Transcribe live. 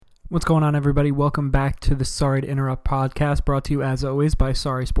What's going on, everybody? Welcome back to the Sorry to Interrupt podcast, brought to you, as always, by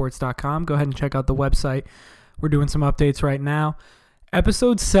SorrySports.com. Go ahead and check out the website. We're doing some updates right now.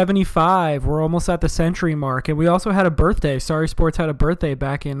 Episode 75. We're almost at the century mark, and we also had a birthday. Sorry Sports had a birthday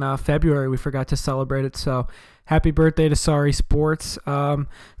back in February. We forgot to celebrate it, so happy birthday to Sorry Sports.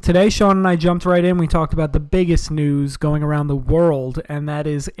 Today, Sean and I jumped right in. We talked about the biggest news going around the world, and that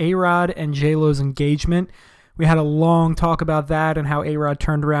is A-Rod and J-Lo's engagement. We had a long talk about that and how A-Rod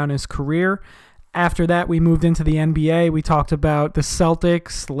turned around his career. After that, we moved into the NBA. We talked about the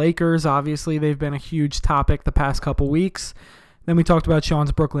Celtics, Lakers. Obviously, they've been a huge topic the past couple weeks. Then we talked about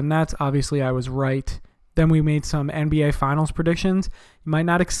Sean's Brooklyn Nets. Obviously, I was right. Then we made some NBA Finals predictions. You might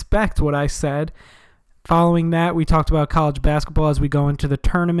not expect what I said. Following that, we talked about college basketball as we go into the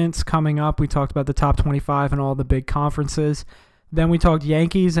tournaments coming up. We talked about the top 25 and all the big conferences. Then we talked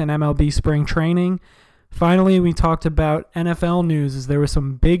Yankees and MLB spring training. Finally, we talked about NFL news, as there was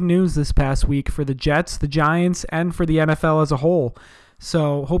some big news this past week for the Jets, the Giants, and for the NFL as a whole.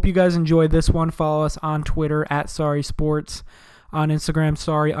 So, hope you guys enjoyed this one. Follow us on Twitter at SorrySports, on Instagram,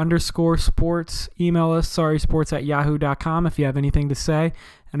 Sorry_sports. Email us, sorrysports@yahoo.com if you have anything to say.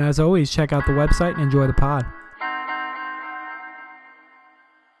 And as always, check out the website and enjoy the pod.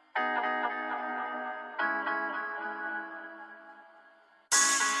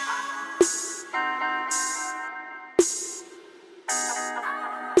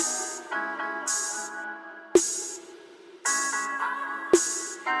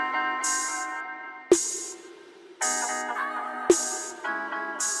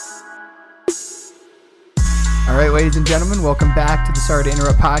 All right, ladies and gentlemen, welcome back to the Sorry to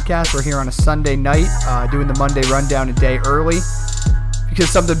Interrupt podcast. We're here on a Sunday night, doing the Monday rundown a day early because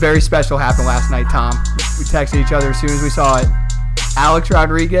something very special happened last night, Tom. We texted each other as soon as we saw it. Alex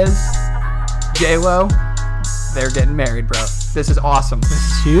Rodriguez, J-Lo, they're getting married, bro. This is awesome. This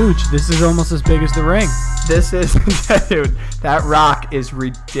is huge. This is almost as big as the ring. This is, dude, that rock is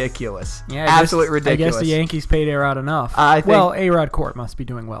ridiculous. Yeah, absolutely ridiculous. I guess the Yankees paid A-Rod enough. Well, A-Rod Court must be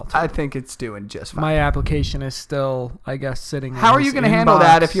doing well, too. I think it's doing just fine. My application is still, I guess, sitting How are you going to handle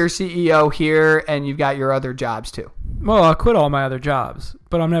that if you're CEO here and you've got your other jobs, too? Well, I'll quit all my other jobs,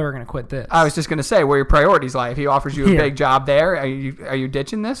 but I'm never going to quit this. I was just going to say, where your priorities lie. If he offers you a big job there, are you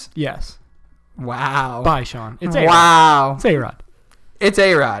ditching this? Yes. Wow. Bye, Sean. It's A-Rod. Wow. It's A-Rod. It's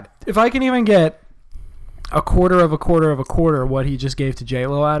A-Rod. If I can even get a quarter of a quarter what he just gave to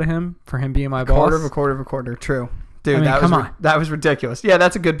J-Lo out of him for him being my boss. Quarter of a quarter. True. Dude, I mean, that was ridiculous. Yeah,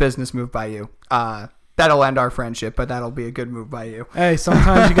 that's a good business move by you. That'll end our friendship, but that'll be a good move by you. Hey,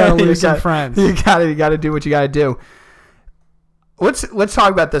 sometimes you got to lose some friends. You got to do what you got to do. Let's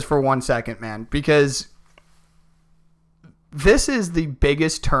talk about this for 1 second, man, because this is the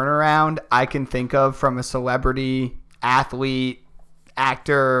biggest turnaround I can think of from a celebrity, athlete,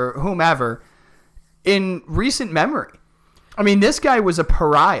 actor, whomever, in recent memory. I mean, this guy was a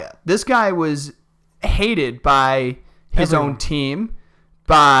pariah. This guy was hated by his own team,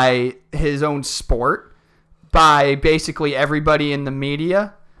 by his own sport, by basically everybody in the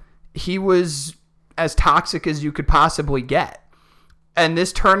media. He was as toxic as you could possibly get. And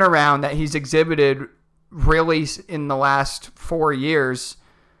this turnaround that he's exhibited really in the last 4 years,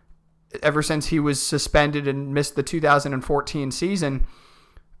 ever since he was suspended and missed the 2014 season,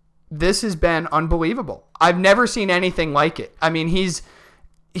 this has been unbelievable. I've never seen anything like it. I mean, he's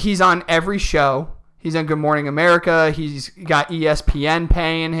on every show. He's on Good Morning America. He's got ESPN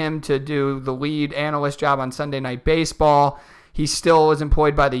paying him to do the lead analyst job on Sunday Night Baseball. He still is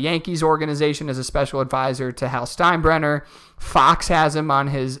employed by the Yankees organization as a special advisor to Hal Steinbrenner. Fox has him on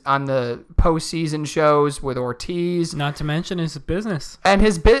the postseason shows with Ortiz. Not to mention his business. And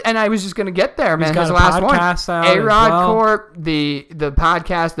and I was just going to get there, man. He's got his a last podcast one. out A-Rod as well. Corp, the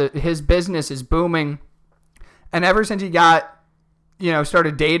podcast, his business is booming. And ever since he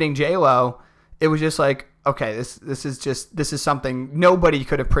started dating J-Lo, it was just like, okay, this is something nobody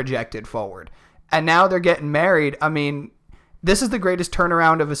could have projected forward. And now they're getting married. I mean, this is the greatest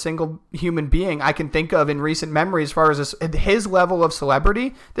turnaround of a single human being I can think of in recent memory as far as his level of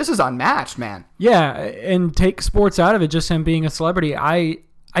celebrity. This is unmatched, man. Yeah, and take sports out of it, just him being a celebrity. I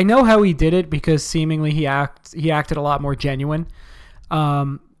know how he did it because seemingly he acted a lot more genuine.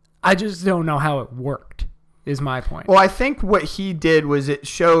 I just don't know how it worked, is my point. Well, I think what he did was it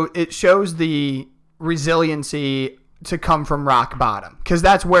shows the resiliency to come from rock bottom, because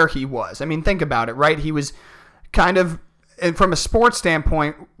that's where he was. I mean, think about it, right? He was kind of, and from a sports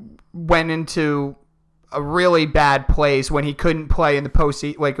standpoint, went into a really bad place when he couldn't play in the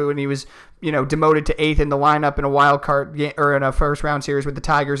postseason, like when he was, demoted to 8th in the lineup in a wild card game, or in a first round series with the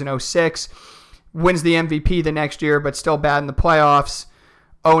Tigers in 2006, wins the MVP the next year, but still bad in the playoffs.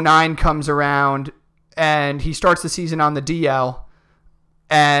 '09 comes around and he starts the season on the DL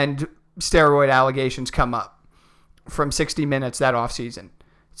and steroid allegations come up from 60 Minutes that offseason.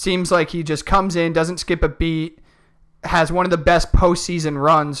 Seems like he just comes in, doesn't skip a beat, has one of the best postseason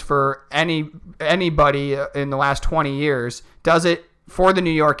runs for anybody in the last 20 years, does it for the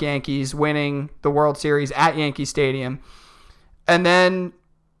New York Yankees, winning the World Series at Yankee Stadium. And then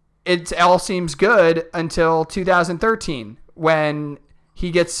it all seems good until 2013 when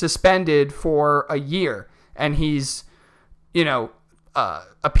he gets suspended for a year and he's,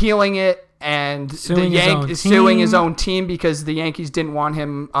 appealing it and suing his own team because the Yankees didn't want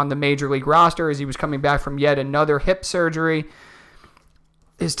him on the major league roster as he was coming back from yet another hip surgery.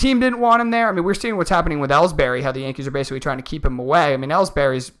 His team didn't want him there. I mean, we're seeing what's happening with Ellsbury, how the Yankees are basically trying to keep him away. I mean,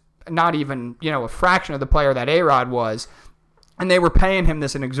 Ellsbury's not even, a fraction of the player that A-Rod was. And they were paying him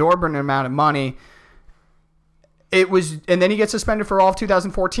an exorbitant amount of money. And then he gets suspended for all of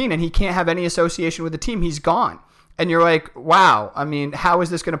 2014, and he can't have any association with the team. He's gone. And you're like, wow, I mean, how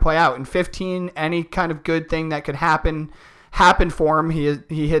is this going to play out? In 15, any kind of good thing that could happened for him.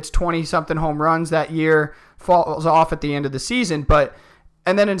 He hits 20-something home runs that year, falls off at the end of the season.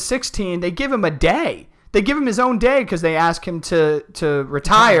 And then in 16, they give him a day. They give him his own day because they ask him to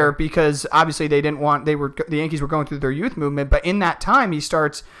retire because obviously they didn't want the Yankees were going through their youth movement. But in that time, he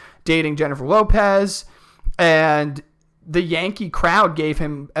starts dating Jennifer Lopez, and the Yankee crowd gave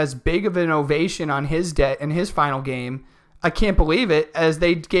him as big of an ovation on his day in his final game. I can't believe it, as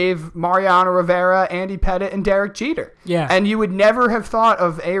they gave Mariano Rivera, Andy Pettitte, and Derek Jeter. Yeah. And you would never have thought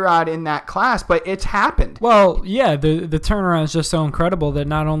of A-Rod in that class, but it's happened. Well, yeah, the turnaround is just so incredible that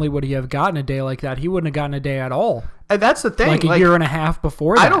not only would he have gotten a day like that, he wouldn't have gotten a day at all. And that's the thing. Like a year and a half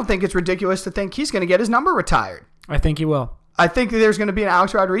before that. I don't think it's ridiculous to think he's going to get his number retired. I think he will. I think that there's going to be an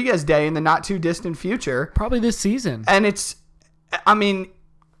Alex Rodriguez day in the not-too-distant future. Probably this season. And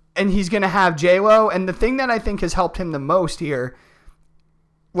and he's going to have J-Lo. And the thing that I think has helped him the most here,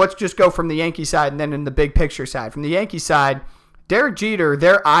 let's just go from the Yankee side and then in the big picture side. From the Yankee side, Derek Jeter,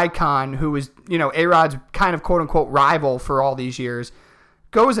 their icon, who was, A-Rod's kind of quote-unquote rival for all these years,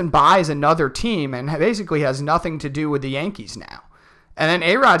 goes and buys another team and basically has nothing to do with the Yankees now. And then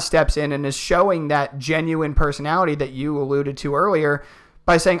A-Rod steps in and is showing that genuine personality that you alluded to earlier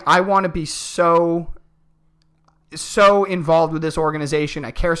by saying, I want to be so involved with this organization.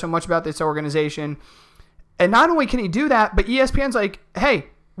 I care so much about this organization. And not only can he do that, but ESPN's like, hey,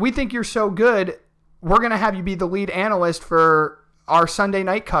 we think you're so good, we're going to have you be the lead analyst for our Sunday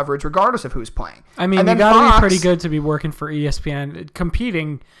night coverage, regardless of who's playing. I mean, you got to be pretty good to be working for ESPN,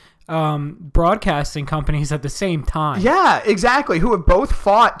 competing broadcasting companies at the same time. Yeah, exactly. Who have both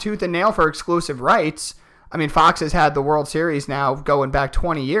fought tooth and nail for exclusive rights. I mean, Fox has had the World Series now going back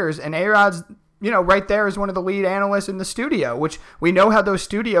 20 years, and A-Rod's right there is one of the lead analysts in the studio, which we know how those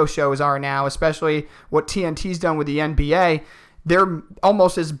studio shows are now, especially what TNT's done with the NBA. They're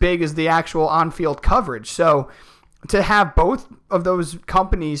almost as big as the actual on-field coverage. So to have both of those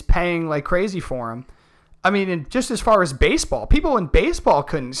companies paying like crazy for him, I mean, just as far as baseball, people in baseball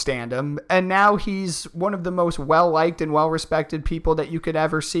couldn't stand him, and now he's one of the most well-liked and well-respected people that you could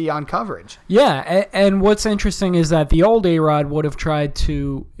ever see on coverage. Yeah, and what's interesting is that the old A-Rod would have tried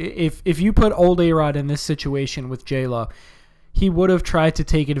to, if you put old A-Rod in this situation with J-Lo, he would have tried to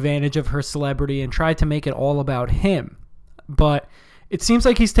take advantage of her celebrity and tried to make it all about him. But it seems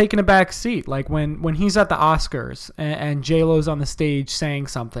like he's taking a back seat. Like when he's at the Oscars and J-Lo's on the stage saying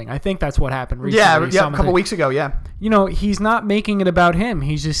something. I think that's what happened recently. Yeah, a couple weeks ago, yeah. He's not making it about him.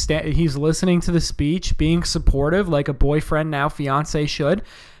 He's just he's listening to the speech, being supportive like a boyfriend, now fiance, should.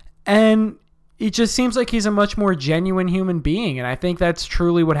 And it just seems like he's a much more genuine human being. And I think that's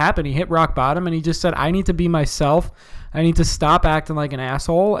truly what happened. He hit rock bottom and he just said, I need to be myself. I need to stop acting like an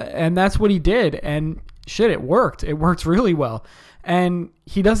asshole. And that's what he did. And shit, it worked. It worked really well. And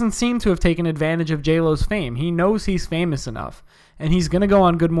he doesn't seem to have taken advantage of J-Lo's fame. He knows he's famous enough. And he's going to go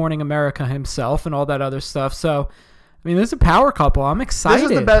on Good Morning America himself and all that other stuff. So, I mean, this is a power couple. I'm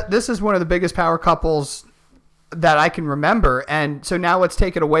excited. This is one of the biggest power couples that I can remember. And so now let's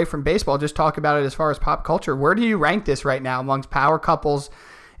take it away from baseball. Just talk about it as far as pop culture. Where do you rank this right now amongst power couples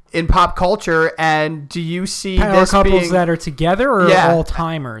in pop culture? And do you see power couples that are together or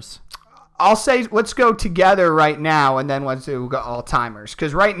all-timers? I'll say let's go together right now, and then let's do all-timers.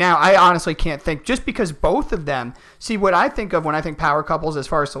 Because right now, I honestly can't think, just because both of them, see what I think of when I think power couples as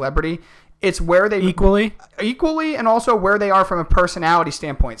far as celebrity, it's where they equally, and also where they are from a personality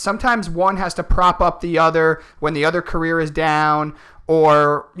standpoint. Sometimes one has to prop up the other when the other career is down,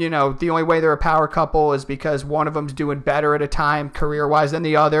 or the only way they're a power couple is because one of them's doing better at a time career-wise than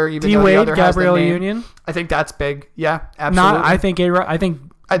the other. Even though the other has the name. Union. I think that's big. Yeah, absolutely. I think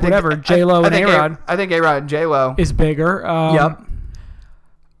whatever, J-Lo and A-Rod. I think A-Rod and J-Lo is bigger. Yep.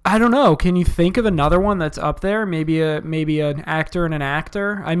 I don't know. Can you think of another one that's up there? Maybe an actor and an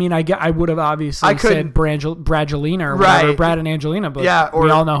actor. I mean, I would have obviously said Brangelina or whatever, right. Brad and Angelina, but we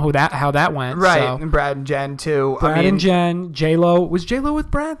all know how that went. Right, so. and Brad and Jen too. Brad and Jen, J-Lo. Was J-Lo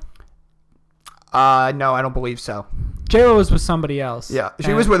with Brad? No, I don't believe so. J-Lo was with somebody else. Yeah,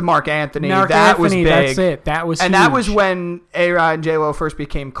 she was with Mark Anthony. Mark that Anthony, was big. That's it. That was and huge. that was when A-Rod and J-Lo first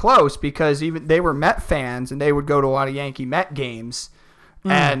became close because even they were Met fans and they would go to a lot of Yankee Met games.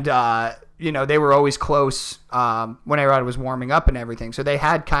 And, they were always close when A-Rod was warming up and everything. So they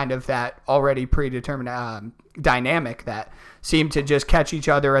had kind of that already predetermined dynamic that seemed to just catch each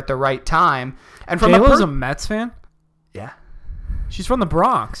other at the right time. And from J-Lo's a Mets fan? Yeah. She's from the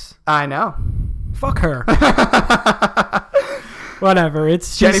Bronx. I know. Fuck her. Whatever.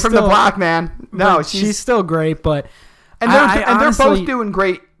 It's Jenny from the Block, man. No, she's still great, but they're honestly, both doing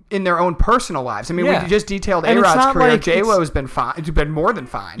great in their own personal lives. I mean, we just detailed A-Rod's career. J-Lo's been fine. It's been more than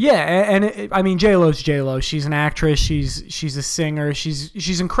fine. Yeah, and J-Lo's J-Lo. She's an actress. She's a singer.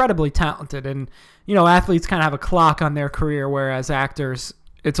 She's incredibly talented. And athletes kind of have a clock on their career, whereas actors,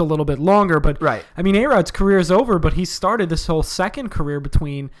 it's a little bit longer. But right. I mean, A-Rod's career is over, but he started this whole second career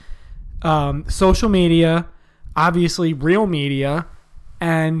between social media, obviously real media,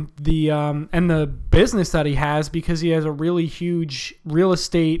 and the business that he has, because he has a really huge real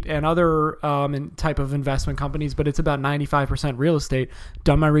estate and other type of investment companies, but it's about 95% real estate.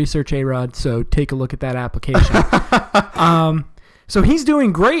 Done my research, A-Rod, so take a look at that application. So he's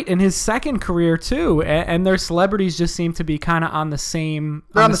doing great in his second career too, and their celebrities just seem to be kind of on the same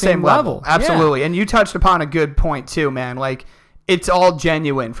level. Absolutely. Yeah. And you touched upon a good point too, man. Like, it's all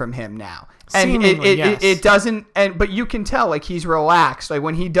genuine from him now. And it doesn't, but you can tell, like, he's relaxed. Like,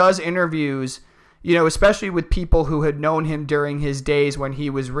 when he does interviews, especially with people who had known him during his days when he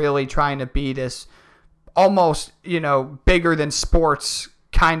was really trying to be this almost, bigger than sports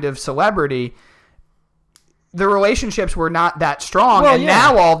kind of celebrity, the relationships were not that strong. Well,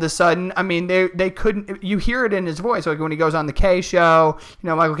 now all of a sudden, I mean, they couldn't, you hear it in his voice. Like when he goes on the K show,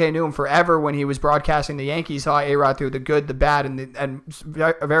 Michael Kay knew him forever when he was broadcasting the Yankees, saw A-Rod through the good, the bad, and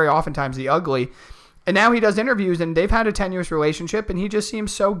very oftentimes the ugly. And now he does interviews, and they've had a tenuous relationship, and he just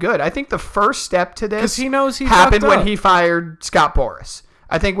seems so good. I think the first step to this he knows he happened when he fired Scott Boras.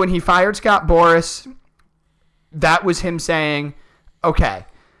 I think when he fired Scott Boras, that was him saying, okay,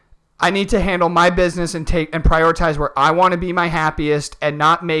 I need to handle my business and prioritize where I want to be my happiest, and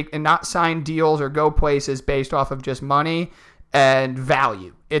not sign deals or go places based off of just money and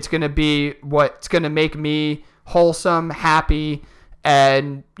value. It's going to be what's going to make me wholesome, happy,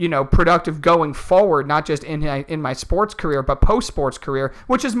 and productive going forward, not just in my sports career, but post-sports career,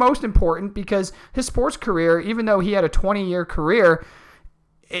 which is most important because his sports career, even though he had a 20-year career,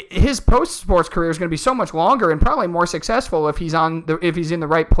 his post-sports career is going to be so much longer and probably more successful if he's in the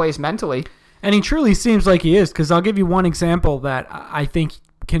right place mentally. And he truly seems like he is, because I'll give you one example that I think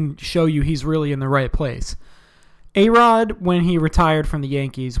can show you he's really in the right place. A-Rod, when he retired from the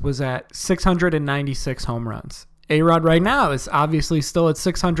Yankees, was at 696 home runs. A-Rod right now is obviously still at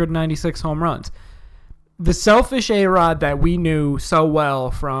 696 home runs. The selfish A-Rod that we knew so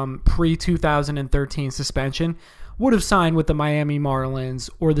well from pre-2013 suspension would have signed with the Miami Marlins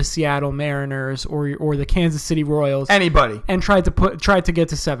or the Seattle Mariners or the Kansas City Royals. Anybody. And tried to get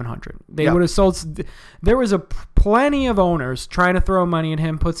to 700. They would have sold. There was plenty of owners trying to throw money at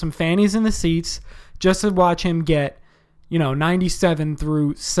him, put some fannies in the seats just to watch him get 97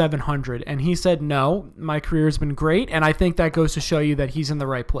 through 700. And he said, no, my career has been great. And I think that goes to show you that he's in the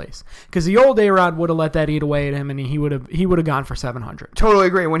right place. Because the old A-Rod would have let that eat away at him, and he would have gone for 700. Totally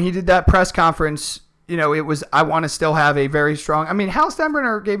agree. When he did that press conference, it was, I want to still have a very strong, Hal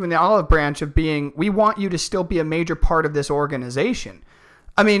Steinbrenner gave him the olive branch of being, we want you to still be a major part of this organization.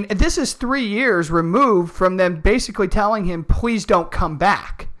 This is 3 years removed from them basically telling him, please don't come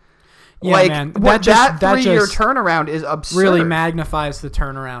back. Yeah, man. That 3-year turnaround is absurd. Really magnifies the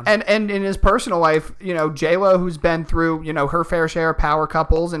turnaround. And in his personal life, J-Lo, who's been through, her fair share of power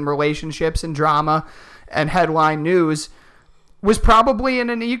couples and relationships and drama and headline news, was probably in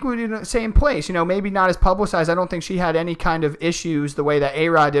an equally same place. Maybe not as publicized. I don't think she had any kind of issues the way that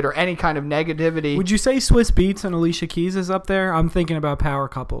A-Rod did or any kind of negativity. Would you say Swiss Beats and Alicia Keys is up there? I'm thinking about power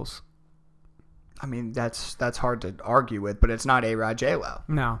couples. That's hard to argue with, but it's not A-Rod, J-Lo.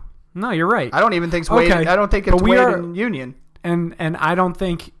 No, you're right. I don't even think it's Wade. I don't think it's Wade and Union. And I don't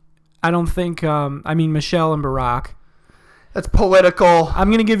think Michelle and Barack. That's political. I'm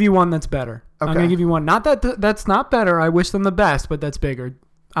going to give you one that's better. Okay. I'm going to give you one. Not that's not better. I wish them the best, but that's bigger.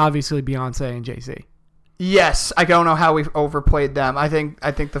 Obviously, Beyonce and Jay-Z. Yes, I don't know how we've overplayed them. I think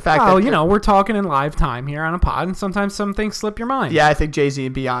the fact that we're talking in live time here on a pod, and sometimes some things slip your mind. Yeah, I think Jay-Z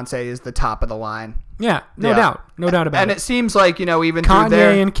and Beyonce is the top of the line. Yeah, no doubt about it. And it seems like even Kanye through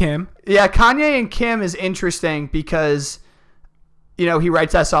there, and Kim. Yeah, Kanye and Kim is interesting because he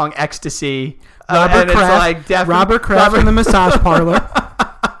writes that song "Ecstasy." Robert Kraft in the massage parlor.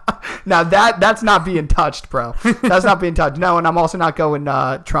 Now that's not being touched, bro. That's not being touched. No, and I'm also not going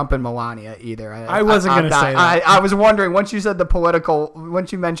Trump and Melania either. I wasn't going to say that. I was wondering once you said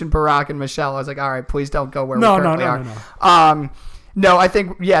once you mentioned Barack and Michelle, I was like, all right, please don't go where we currently are. No. No, I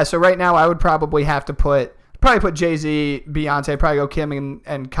think So right now, I would probably have to put Jay-Z, Beyonce, probably go Kim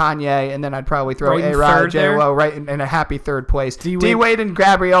and Kanye, and then I'd probably throw A-Rod, J-Lo right in a happy third place. D-Wade and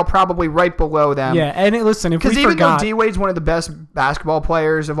Gabrielle probably right below them. Yeah, and listen, if we forgot... Because even though D-Wade's one of the best basketball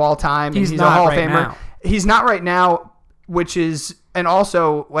players of all time, he's a Hall of Famer. He's not right now, which is... And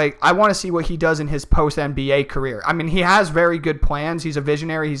also, I want to see what he does in his post-NBA career. I mean, he has very good plans. He's a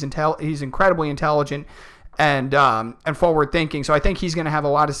visionary. He's incredibly intelligent and forward-thinking. So I think he's going to have a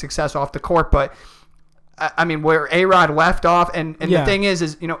lot of success off the court, but... I mean, where A-Rod left off, and the thing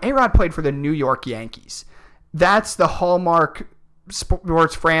is A-Rod played for the New York Yankees. That's the hallmark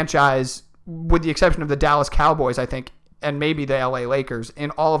sports franchise, with the exception of the Dallas Cowboys, I think, and maybe the LA Lakers,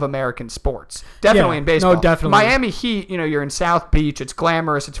 in all of American sports. Definitely in baseball. No, definitely. Miami Heat, you're in South Beach. It's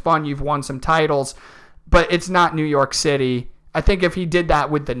glamorous. It's fun. You've won some titles, but it's not New York City. I think if he did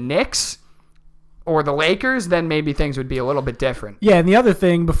that with the Knicks or the Lakers, then maybe things would be a little bit different. Yeah, and the other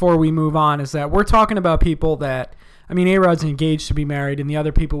thing before we move on is that we're talking about people that, A-Rod's engaged to be married, and the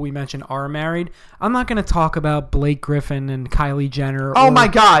other people we mentioned are married. I'm not going to talk about Blake Griffin and Kylie Jenner. Oh my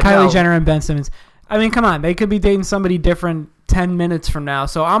God, Kylie Jenner and Ben Simmons. Come on, they could be dating somebody different 10 minutes from now.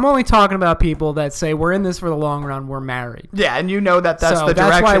 So I'm only talking about people that say we're in this for the long run, we're married. Yeah, and that's the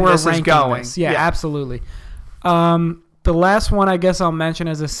direction this is going. Yeah, absolutely. The last one I guess I'll mention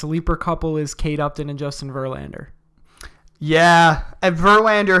as a sleeper couple is Kate Upton and Justin Verlander. Yeah, and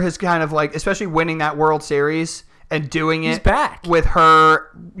Verlander has kind of especially winning that World Series and doing He's back with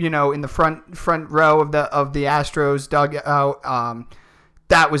her, in the front row of the Astros dugout.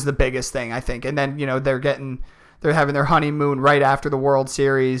 That was the biggest thing, I think. And then they're having their honeymoon right after the World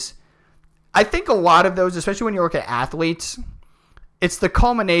Series. I think a lot of those, especially when you look at athletes, it's the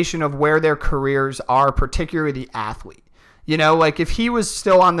culmination of where their careers are, particularly the athlete. If he was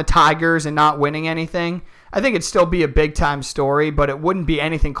still on the Tigers and not winning anything, I think it'd still be a big-time story, but it wouldn't be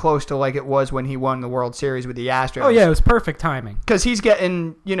anything close to like it was when he won the World Series with the Astros. Oh, yeah, it was perfect timing. Because he's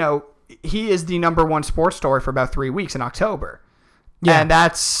getting, he is the number one sports story for about 3 weeks in October. Yeah. And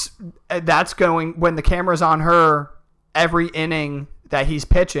that's going, when the camera's on her, every inning that he's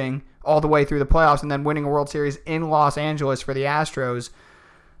pitching all the way through the playoffs and then winning a World Series in Los Angeles for the Astros.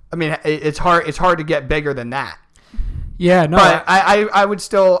 It's hard to get bigger than that. Yeah, no. But I would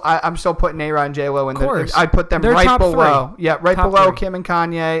still, I'm still putting A-Rod and J-Lo in there. I'd put them right below. 3. Yeah, right top below 3. Kim and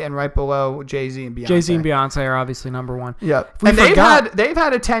Kanye and right below Jay-Z and Beyonce. Jay-Z and Beyonce are obviously number one. Yeah. And they've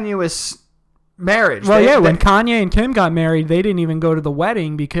had a tenuous marriage. Well, when Kanye and Kim got married, they didn't even go to the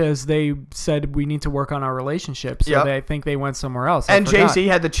wedding because they said we need to work on our relationship. So I think they went somewhere else. And Jay-Z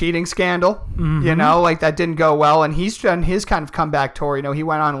had the cheating scandal, that didn't go well. And he's done his kind of comeback tour. He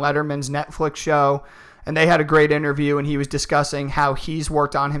went on Letterman's Netflix show and they had a great interview and he was discussing how he's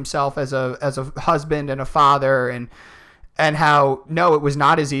worked on himself as a husband and a father and how, no, it was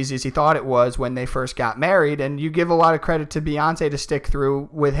not as easy as he thought it was when they first got married. And you give a lot of credit to Beyonce to stick through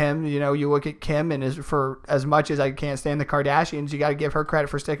with him. You look at Kim, and for as much as I can't stand the Kardashians, you got to give her credit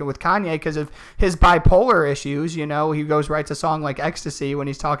for sticking with Kanye because of his bipolar issues. He writes a song like Ecstasy when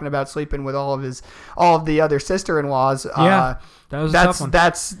he's talking about sleeping with all of the other sister-in-laws. Yeah. That was a tough one.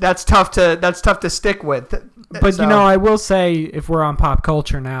 That's tough to stick with. But I will say, if we're on pop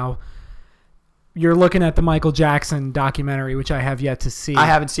culture now, you're looking at the Michael Jackson documentary, which I have yet to see. I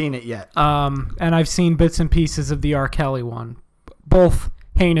haven't seen it yet. And I've seen bits and pieces of the R. Kelly one. Both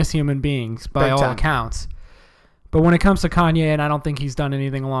heinous human beings by all accounts. But when it comes to Kanye, and I don't think he's done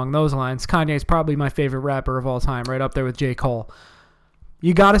anything along those lines, Kanye's probably my favorite rapper of all time, right up there with J. Cole.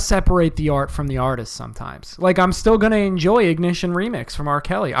 You got to separate the art from the artist sometimes. I'm still going to enjoy Ignition Remix from R.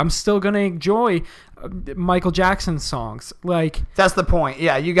 Kelly. I'm still going to enjoy Michael Jackson's songs. That's the point.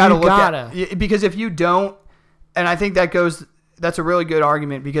 Yeah, you got to look at, because if you don't, and I think that's a really good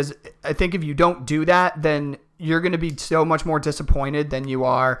argument, because I think if you don't do that, then you're going to be so much more disappointed than you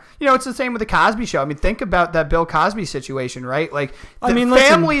are. It's the same with the Cosby Show. I mean, think about that Bill Cosby situation, right? Like,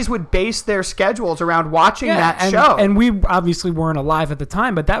 families would base their schedules around watching that show. And we obviously weren't alive at the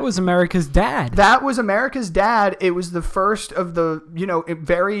time, but that was America's Dad. That was America's Dad. It was the first of the,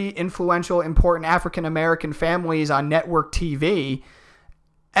 very influential, important African-American families on network TV.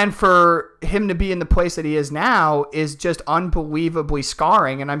 And for him to be in the place that he is now is just unbelievably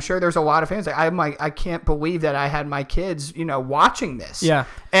scarring. And I'm sure there's a lot of fans like, I can't believe that I had my kids, watching this. Yeah.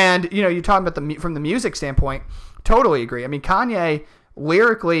 And, you're talking about from the music standpoint, totally agree. I mean, Kanye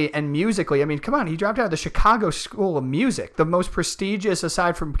lyrically and musically, I mean, come on, he dropped out of the Chicago School of Music, the most prestigious,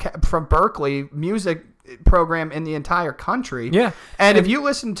 aside from Berkeley, music program in the entire country. Yeah. And if you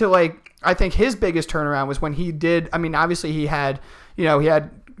listen to, like, I think his biggest turnaround was when he did, I mean, obviously he had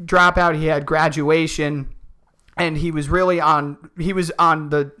Dropout, he had Graduation, and he was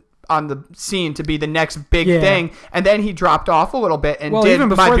on the scene to be the next big thing, and then he dropped off a little bit and did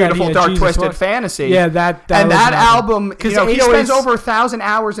My Beautiful Dark Twisted Fantasy. Yeah, that album, because he spends over 1,000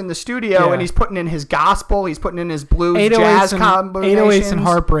 hours in the studio, and he's putting in his gospel, he's putting in his blues, jazz combinations. 808s and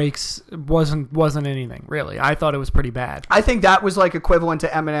Heartbreaks wasn't anything really. I thought it was pretty bad. I think that was like equivalent to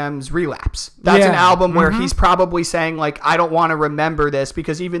Eminem's Relapse. That's an album where he's probably saying, like, I don't want to remember this,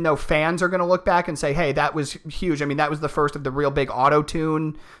 because even though fans are going to look back and say, hey, that was huge. I mean, that was the first of the real big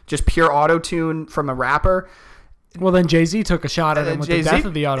auto-tune, just pure auto-tune from a rapper. Well, then Jay-Z took a shot at him with the death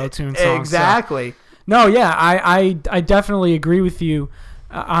of the auto-tune song. Exactly. So. No, yeah, I definitely agree with you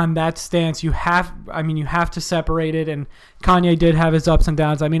on that stance. You have to separate it, and Kanye did have his ups and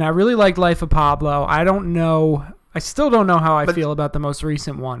downs. I mean, I really liked Life of Pablo. I still don't know how I feel about the most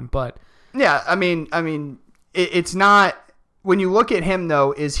recent one, but yeah, I mean, it's not. When you look at him,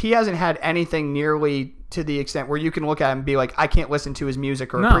 though, is he hasn't had anything nearly to the extent where you can look at him and be like, I can't listen to his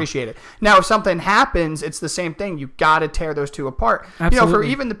music or appreciate it. Now, if something happens, it's the same thing. You got to tear those two apart. Absolutely. For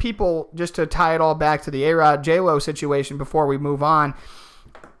even the people, just to tie it all back to the A-Rod J-Lo situation before we move on,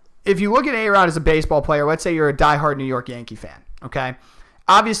 if you look at A-Rod as a baseball player, let's say you're a diehard New York Yankee fan, okay?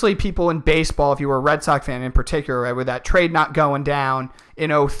 Obviously, people in baseball, if you were a Red Sox fan in particular, right, with that trade not going down in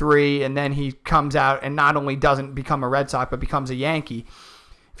 2003, and then he comes out and not only doesn't become a Red Sox, but becomes a Yankee.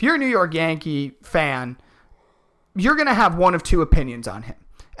 If you're a New York Yankee fan, you're going to have one of two opinions on him.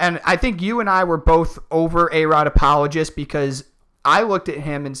 And I think you and I were both over A-Rod apologists, because I looked at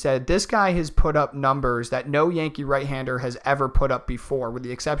him and said, this guy has put up numbers that no Yankee right-hander has ever put up before, with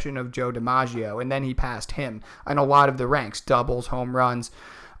the exception of Joe DiMaggio, and then he passed him in a lot of the ranks, doubles, home runs,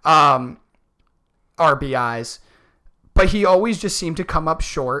 RBIs. But he always just seemed to come up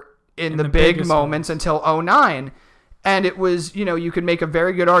short in the big moments until 2009. And it was, you could make a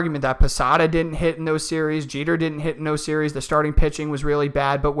very good argument that Posada didn't hit in those series, Jeter didn't hit in those series, the starting pitching was really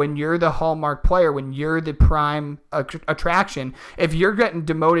bad. But when you're the hallmark player, when you're the prime attraction, if you're getting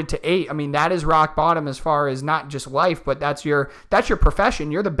demoted to 8, I mean, that is rock bottom as far as not just life, but that's your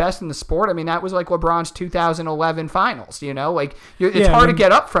profession. You're the best in the sport. I mean, that was like LeBron's 2011 finals, like it's hard to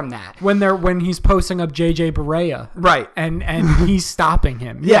get up from that. When he's posting up JJ Barea. Right. And he's stopping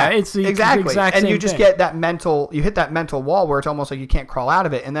him. Yeah, it's the exactly. exact and same you just thing. get that you hit that mental wall where it's almost like you can't crawl out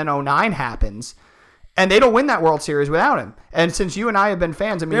of it. And then 2009 happens, and they don't win that World Series without him. And since you and I have been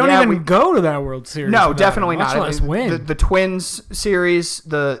fans, I mean, they don't even go to that World Series. No, definitely not. Much less win. The Twins series,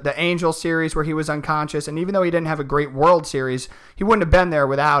 the Angels series where he was unconscious, and even though he didn't have a great World Series, he wouldn't have been there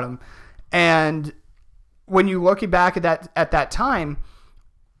without him. And when you look back at that time,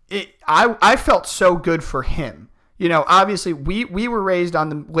 I felt so good for him. Obviously we were raised on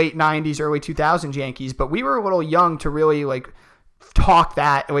the late 90s, early 2000s Yankees, but we were a little young to really like talk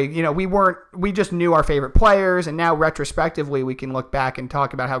that way. We just knew our favorite players, and now retrospectively we can look back and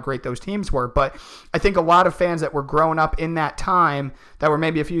talk about how great those teams were. But I think a lot of fans that were growing up in that time that were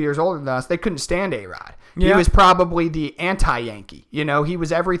maybe a few years older than us, they couldn't stand A-Rod. Yeah. He was probably the anti-Yankee. He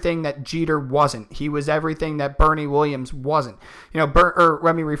was everything that Jeter wasn't. He was everything that Bernie Williams wasn't. Or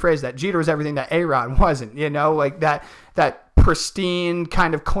let me rephrase that. Jeter was everything that A-Rod wasn't. Like that pristine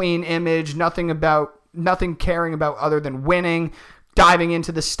kind of clean image, nothing caring about other than winning, diving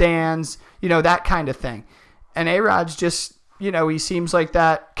into the stands, that kind of thing. And A-Rod's just, he seems like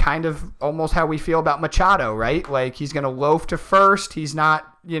that kind of almost how we feel about Machado, right? Like he's going to loaf to first. He's not,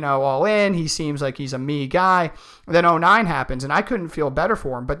 all in. He seems like he's a me guy. And then 2009 happens, and I couldn't feel better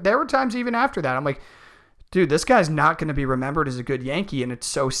for him. But there were times even after that, I'm like, dude, this guy's not going to be remembered as a good Yankee, and it's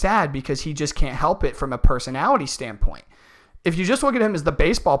so sad because he just can't help it from a personality standpoint. If you just look at him as the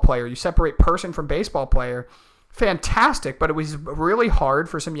baseball player, you separate person from baseball player, fantastic, but it was really hard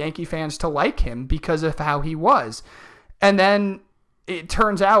for some Yankee fans to like him because of how he was. And then it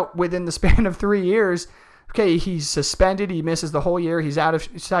turns out within the span of 3 years, okay, he's suspended. He misses the whole year. He's out of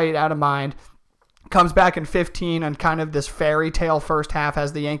sight, out of mind. Comes back in 15 on kind of this fairy tale first half,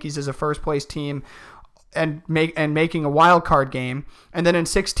 has the Yankees as a first place team and making a wild card game. And then in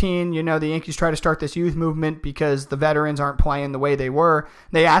 16, the Yankees try to start this youth movement because the veterans aren't playing the way they were.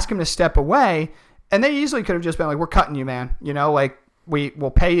 They ask him to step away, and they easily could have just been like, we're cutting you, man. We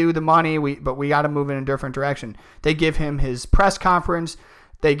will pay you the money, but we got to move in a different direction. They give him his press conference.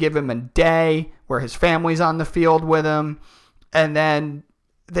 They give him a day where his family's on the field with him. And then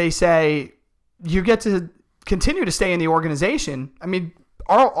they say, you get to continue to stay in the organization. I mean,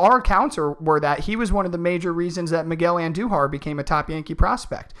 our accounts were that he was one of the major reasons that Miguel Andujar became a top Yankee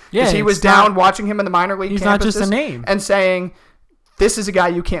prospect. Because he was down watching him in the minor league campuses. He's not just a name. And saying, this is a guy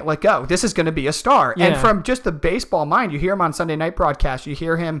you can't let go. This is going to be a star. Yeah. And from just the baseball mind, you hear him on Sunday night broadcast. You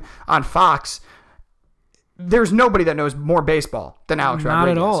hear him on Fox. There's nobody that knows more baseball than Alex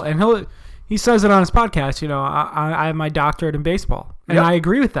Rodriguez. Not at all. And he says it on his podcast, I have my doctorate in baseball. And I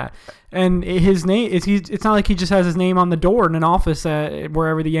agree with that. And his name it's not like he just has his name on the door in an office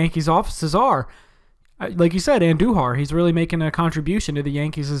wherever the Yankees offices are. Like you said, Andujar, he's really making a contribution to the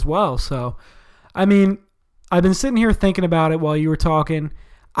Yankees as well. So, I mean, I've been sitting here thinking about it while you were talking.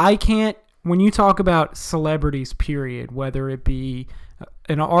 When you talk about celebrities, period, whether it be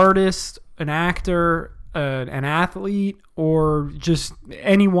an artist, an actor, an athlete, or just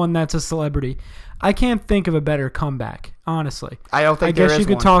anyone that's a celebrity, I can't think of a better comeback, honestly. I don't think I guess you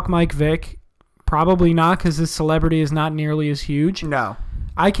could talk Mike Vick. Probably not, because his celebrity is not nearly as huge. No.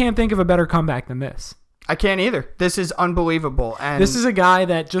 I can't think of a better comeback than this. I can't either. This is unbelievable. And this is a guy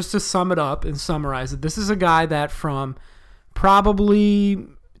that, just to sum it up and summarize it, this is a guy that from probably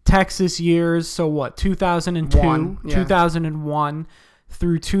Texas years, so what, 2002, 2001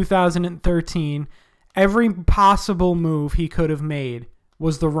 through 2013, every possible move he could have made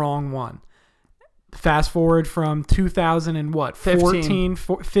was the wrong one. Fast forward from 15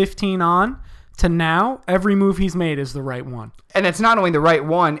 on to now, every move he's made is the right one. And it's not only the right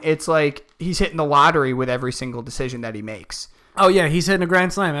one, it's like he's hitting the lottery with every single decision that he makes. Oh, yeah, he's hitting a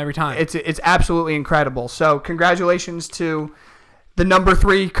grand slam every time. It's absolutely incredible. So congratulations to the number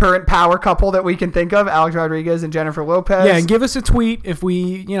 3 current power couple that we can think of, Alex Rodriguez and Jennifer Lopez. Yeah, and give us a tweet if we're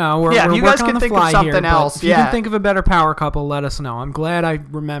if you guys can think of something else. If you can think of a better power couple, let us know. I'm glad I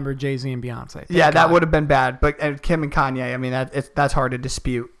remembered Jay-Z and Beyonce. That would have been bad. But Kim and Kanye, I mean, that's hard to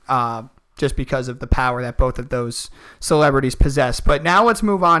dispute just because of the power that both of those celebrities possess. But now let's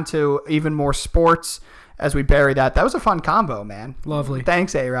move on to even more sports as we bury that. That was a fun combo, man. Lovely.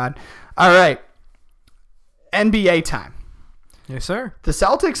 Thanks, A-Rod. All right. NBA time. Yes, sir. The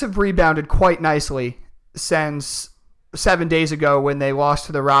Celtics have rebounded quite nicely since 7 days ago when they lost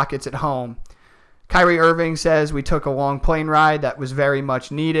to the Rockets at home. Kyrie Irving says we took a long plane ride that was very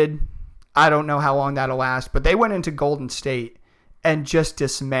much needed. I don't know how long that'll last, but they went into Golden State and just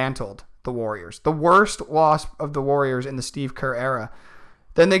dismantled the Warriors. The worst loss of the Warriors in the Steve Kerr era.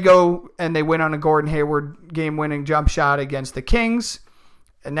 Then they go and they win on a Gordon Hayward game-winning jump shot against the Kings,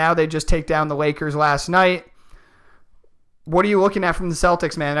 and now they just take down the Lakers last night. What are you looking at from the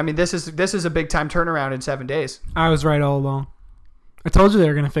Celtics, man? I mean, this is a big-time turnaround in 7 days. I was right all along. I told you they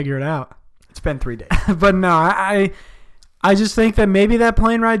were going to figure it out. It's been 3 days. But no, I just think that maybe that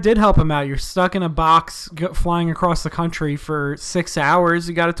plane ride did help him out. You're stuck in a box flying across the country for 6 hours.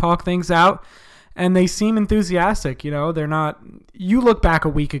 You got to talk things out. And they seem enthusiastic, They're not. You look back a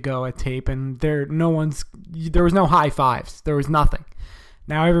week ago at tape, and there was no high fives. There was nothing.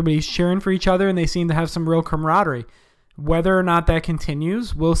 Now everybody's cheering for each other, and they seem to have some real camaraderie. Whether or not that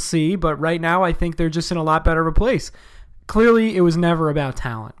continues, we'll see. But right now, I think they're just in a lot better of a place. Clearly, it was never about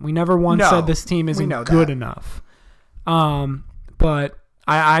talent. We never once said this team isn't good enough. But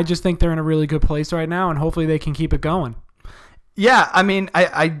I just think they're in a really good place right now, and hopefully they can keep it going. Yeah, I mean,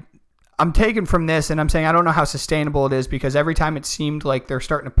 I'm taken from this, and I'm saying I don't know how sustainable it is because every time it seemed like they're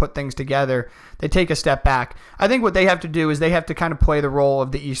starting to put things together, they take a step back. I think what they have to do is they have to kind of play the role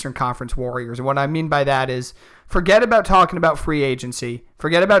of the Eastern Conference Warriors. And what I mean by that is forget about talking about free agency.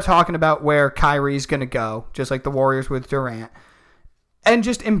 Forget about talking about where Kyrie's going to go, just like the Warriors with Durant. And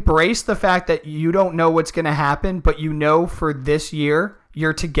just embrace the fact that you don't know what's going to happen, but for this year,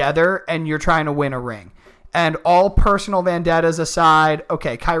 you're together and you're trying to win a ring. And all personal vendettas aside,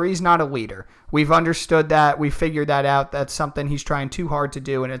 okay, Kyrie's not a leader. We've understood that. We figured that out. That's something he's trying too hard to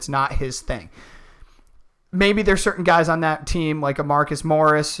do, and it's not his thing. Maybe there's certain guys on that team, like a Marcus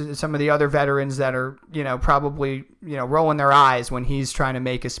Morris, some of the other veterans that are, probably, rolling their eyes when he's trying to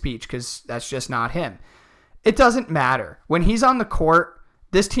make a speech because that's just not him. It doesn't matter. When he's on the court,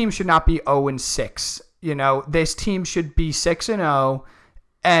 this team should not be 0-6. This team should be 6-0.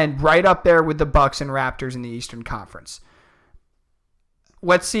 and right up there with the Bucks and Raptors in the Eastern Conference.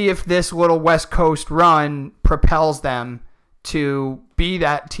 Let's see if this little West Coast run propels them to be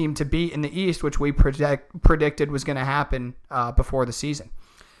that team to beat in the East, which we predicted was going to happen before the season.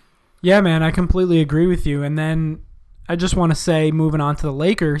 Yeah, man, I completely agree with you. And then I just want to say, moving on to the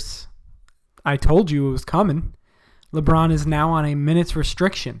Lakers, I told you it was coming. LeBron is now on a minutes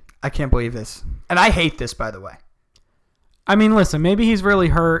restriction. I can't believe this. And I hate this, by the way. I mean, listen, maybe he's really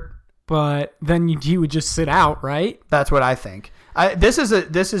hurt, but then he would just sit out, right? That's what I think. This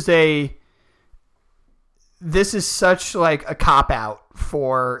is such like a cop-out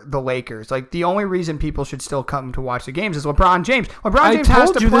for the Lakers. Like, the only reason people should still come to watch the games is LeBron James. LeBron James has to play. I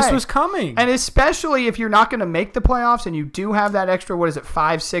told you this was coming. And especially if you're not going to make the playoffs and you do have that extra,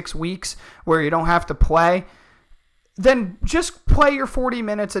 5-6 weeks where you don't have to play, then just play your 40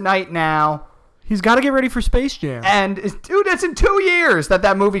 minutes a night now. He's got to get ready for Space Jam. And, dude, it's in 2 years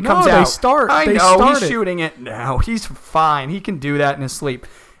that movie comes out. I know, he's shooting it now. He's fine. He can do that in his sleep.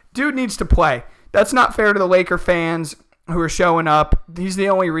 Dude needs to play. That's not fair to the Laker fans who are showing up. He's the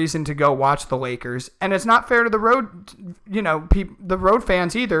only reason to go watch the Lakers. And it's not fair to the road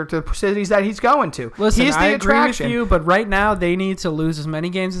fans either, to the cities that he's going to. Listen, he's the I attraction. agree with you, but right now they need to lose as many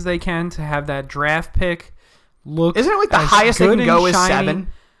games as they can to have that draft pick look. Isn't it like the highest they can go is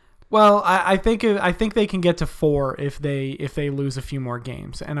 7? Well, I think they can get to 4 if they lose a few more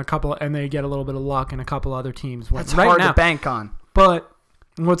games and they get a little bit of luck and a couple other teams. That's hard to bank on. But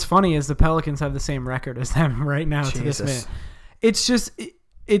what's funny is the Pelicans have the same record as them right now to this minute.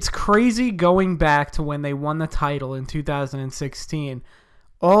 It's crazy going back to when they won the title in 2016.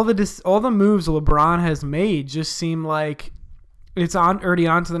 All the moves LeBron has made just seem like it's already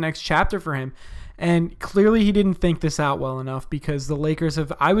on to the next chapter for him. And clearly he didn't think this out well enough, because the Lakers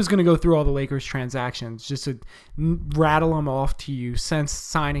I was going to go through all the Lakers transactions just to rattle them off to you since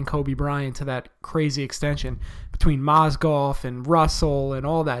signing Kobe Bryant to that crazy extension between Mozgov and Russell and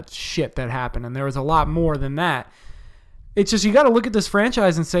all that shit that happened. And there was a lot more than that. It's just, you got to look at this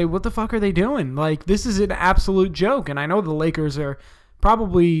franchise and say, what the fuck are they doing? Like, this is an absolute joke. And I know the Lakers are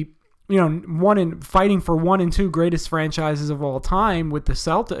probably, fighting for 1 and 2 greatest franchises of all time with the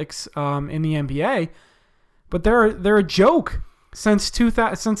Celtics in the NBA, but they're a joke since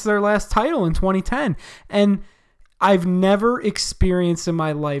their last title in 2010. And I've never experienced in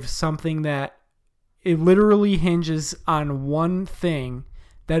my life something that it literally hinges on one thing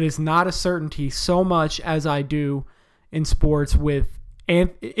that is not a certainty so much as I do in sports.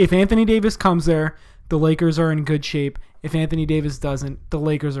 If Anthony Davis comes there, the Lakers are in good shape. If Anthony Davis doesn't, the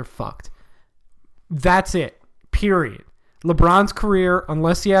Lakers are fucked. That's it. Period. LeBron's career,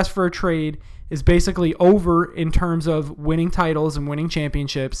 unless he asks for a trade, is basically over in terms of winning titles and winning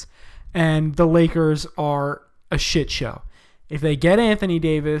championships, and the Lakers are a shit show. If they get Anthony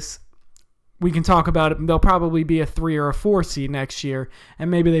Davis, we can talk about it. They'll probably be a 3 or a 4 seed next year, and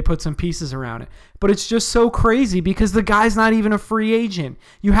maybe they put some pieces around it. But it's just so crazy because the guy's not even a free agent.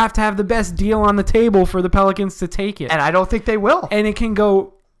 You have to have the best deal on the table for the Pelicans to take it. And I don't think they will. And it can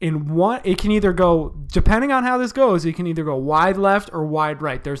go it can either go, depending on how this goes, it can either go wide left or wide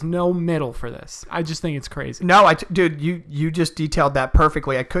right. There's no middle for this. I just think it's crazy. No, dude, you just detailed that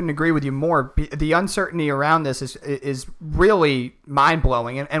perfectly. I couldn't agree with you more. The uncertainty around this is really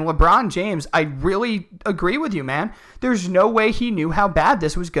mind-blowing. And LeBron James, I really agree with you, man. There's no way he knew how bad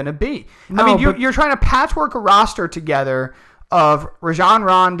this was going to be. No, I mean, you're trying to patchwork a roster together of Rajon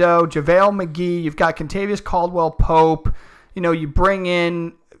Rondo, JaVale McGee, you've got Kentavious Caldwell-Pope, you bring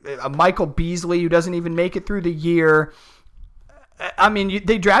in a Michael Beasley who doesn't even make it through the year. I mean,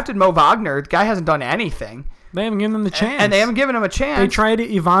 they drafted Mo Wagner. The guy hasn't done anything. They haven't given him the chance. And they haven't given him a chance. They tried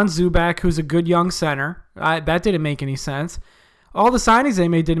Ivan Zubac, who's a good young center. That didn't make any sense. All the signings they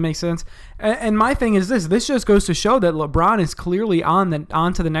made didn't make sense. And my thing is this. This just goes to show that LeBron is clearly on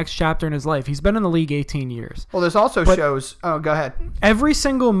to the next chapter in his life. He's been in the league 18 years. Well, there's also shows. Oh, go ahead. Every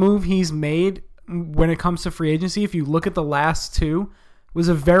single move he's made when it comes to free agency, if you look at the last 2, was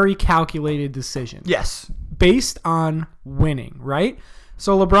a very calculated decision. Yes. Based on winning, right?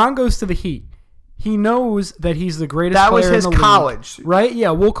 So LeBron goes to the Heat. He knows that he's the greatest player in the league. That was his college. Right?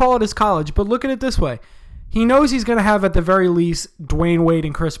 Yeah, we'll call it his college. But look at it this way. He knows he's going to have, at the very least, Dwayne Wade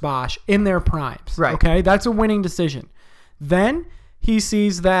and Chris Bosh in their primes. Right. Okay? That's a winning decision. Then he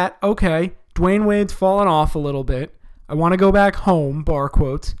sees that, okay, Dwayne Wade's fallen off a little bit. I want to go back home, bar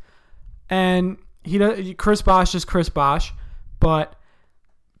quotes. And Chris Bosh is Chris Bosh. But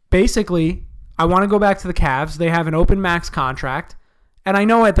basically, I want to go back to the Cavs. They have an open max contract. And I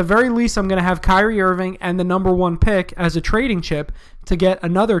know at the very least I'm going to have Kyrie Irving and the number 1 pick as a trading chip to get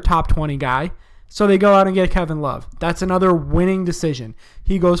another top 20 guy. So they go out and get Kevin Love. That's another winning decision.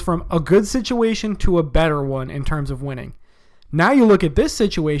 He goes from a good situation to a better one in terms of winning. Now you look at this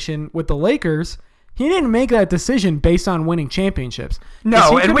situation with the Lakers. He didn't make that decision based on winning championships.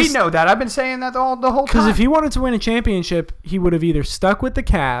 No, and we know that. I've been saying that the whole time. Because if he wanted to win a championship, he would have either stuck with the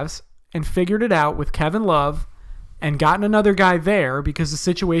Cavs and figured it out with Kevin Love and gotten another guy there because the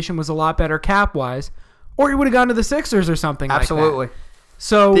situation was a lot better cap-wise, or he would have gone to the Sixers or something Absolutely. like that.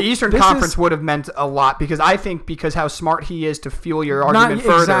 So the Eastern Conference would have meant a lot because I think because how smart he is to fuel your argument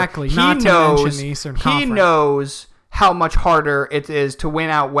further. Exactly. Not to mention the Eastern Conference. He knows how much harder it is to win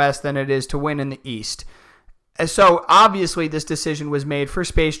out West than it is to win in the East. And so obviously this decision was made for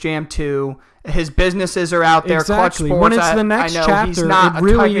Space Jam 2. His businesses are out there. Exactly. Clutch Sports, when it's the next I know chapter, he's not it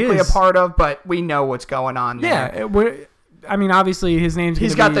really technically is a part of, but we know what's going on there. Yeah. I mean, obviously his name's.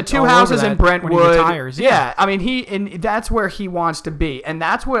 He's got the 2 houses in Brentwood. When he retires. Yeah. I mean, that's where he wants to be, and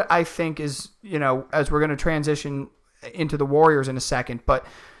that's what I think is, as we're going to transition into the Warriors in a second. But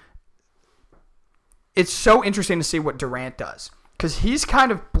it's so interesting to see what Durant does because he's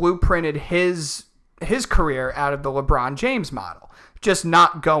kind of blueprinted his career out of the LeBron James model, just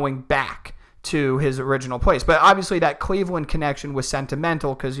not going back to his original place. But obviously that Cleveland connection was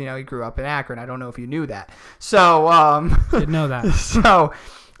sentimental because, he grew up in Akron. I don't know if you knew that. So, didn't know that. So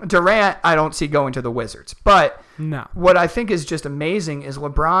Durant, I don't see going to the Wizards. But no. What I think is just amazing is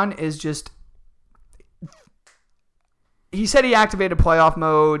LeBron is just, he said he activated playoff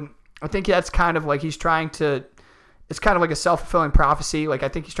mode. I think that's kind of like it's kind of like a self-fulfilling prophecy. Like I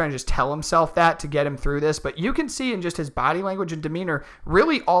think he's trying to just tell himself that to get him through this. But you can see in just his body language and demeanor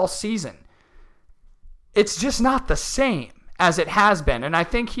really all season, it's just not the same as it has been. And I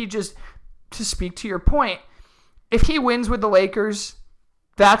think to speak to your point, if he wins with the Lakers,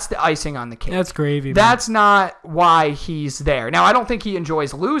 that's the icing on the cake. That's gravy, man. That's not why he's there. Now, I don't think he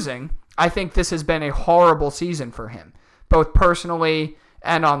enjoys losing. I think this has been a horrible season for him, both personally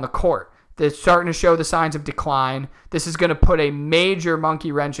and on the court. They're starting to show the signs of decline. This is going to put a major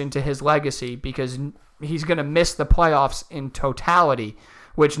monkey wrench into his legacy because he's going to miss the playoffs in totality,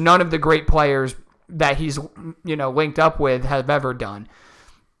 which none of the great players that he's linked up with have ever done,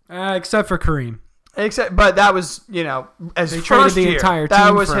 except for Kareem. But that was as they first traded the year. entire team.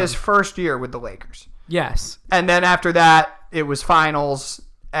 That was for his him. first year with the Lakers. Yes, and then after that, it was finals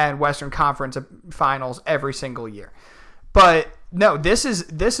and Western Conference finals every single year. But no, this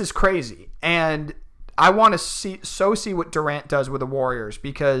is crazy, and I want to see what Durant does with the Warriors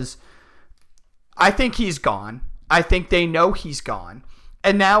because I think he's gone. I think they know he's gone.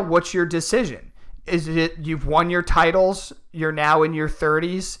 And now, what's your decision? Is it you've won your titles? You're now in your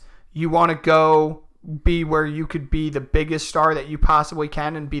 30s. You want to go be where you could be the biggest star that you possibly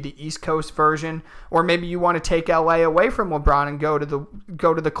can and be the East Coast version, or maybe you want to take LA away from LeBron and go to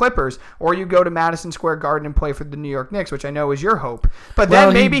the Clippers, or you go to Madison Square Garden and play for the New York Knicks, which I know is your hope. But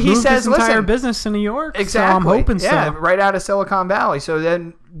then maybe he says, his entire "Listen, business in New York." Exactly. So I'm hoping so. Yeah, right out of Silicon Valley. So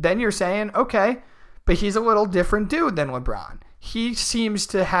then you're saying, okay, but he's a little different dude than LeBron. He seems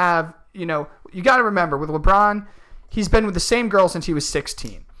to have, you got to remember with LeBron, he's been with the same girl since he was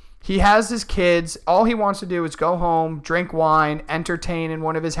 16. He has his kids. All he wants to do is go home, drink wine, entertain in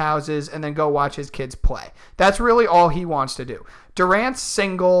one of his houses, and then go watch his kids play. That's really all he wants to do. Durant's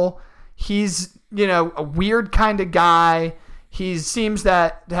single. He's, a weird kind of guy. He seems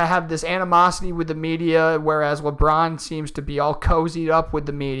to have this animosity with the media, whereas LeBron seems to be all cozied up with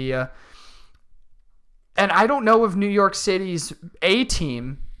the media. And I don't know if New York City's A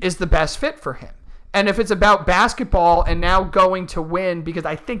team is the best fit for him. And if it's about basketball and now going to win, because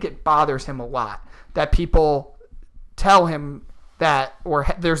I think it bothers him a lot that people tell him that, or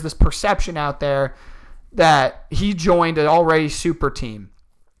there's this perception out there that he joined an already super team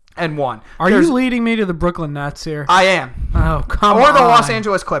and won. Are you leading me to the Brooklyn Nets here? I am. Oh, come on. Or the Los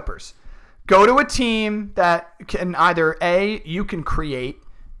Angeles Clippers. Go to a team that can either you can create,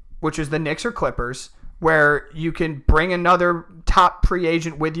 which is the Knicks or Clippers, where you can bring another top free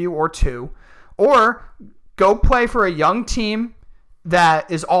agent with you or two, or go play for a young team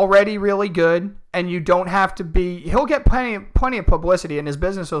that is already really good, and you don't have to be. He'll get plenty of publicity, and his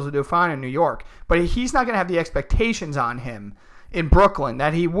business will do fine in New York, but he's not going to have the expectations on him in Brooklyn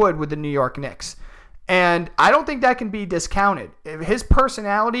that he would with the New York Knicks. And I don't think that can be discounted. His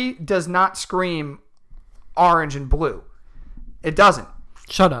personality does not scream orange and blue. It doesn't.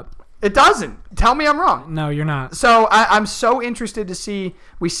 Shut up. It doesn't. Tell me I'm wrong. No, you're not. So I'm so interested to see.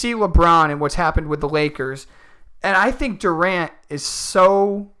 We see LeBron and what's happened with the Lakers. And I think Durant is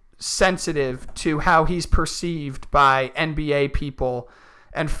so sensitive to how he's perceived by NBA people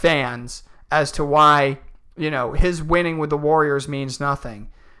and fans as to why, his winning with the Warriors means nothing.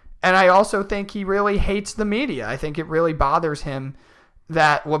 And I also think he really hates the media. I think it really bothers him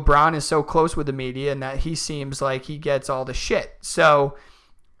that LeBron is so close with the media and that he seems like he gets all the shit. So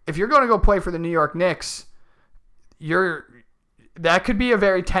if you're going to go play for the New York Knicks, that could be a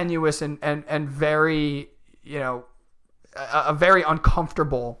very tenuous and very, a very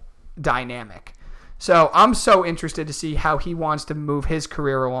uncomfortable dynamic. So I'm so interested to see how he wants to move his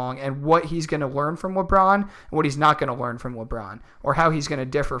career along and what he's going to learn from LeBron and what he's not going to learn from LeBron, or how he's going to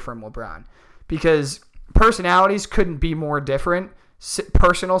differ from LeBron. Because personalities couldn't be more different.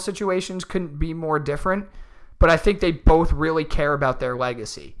 Personal situations couldn't be more different. But I think they both really care about their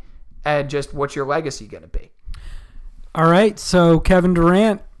legacy and just what's your legacy going to be. All right, so Kevin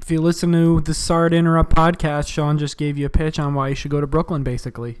Durant, if you listen to the Sorry to Interrupt podcast, Sean just gave you a pitch on why you should go to Brooklyn,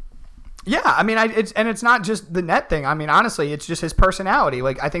 basically. Yeah, I mean, it's not just the net thing. I mean, honestly, it's just his personality.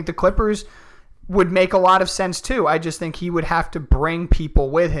 Like, I think the Clippers would make a lot of sense too. I just think he would have to bring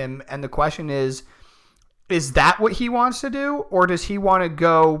people with him, and the question is that what he wants to do, or does he want to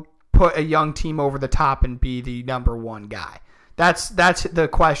go put a young team over the top and be the number one guy? That's the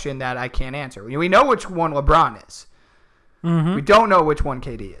question that I can't answer. We know which one LeBron is. Mm-hmm. We don't know which one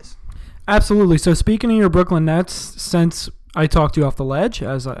KD is. Absolutely. So speaking of your Brooklyn Nets, since I talked you off the ledge,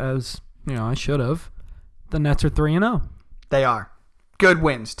 as I should have, the Nets are 3-0. They are. Good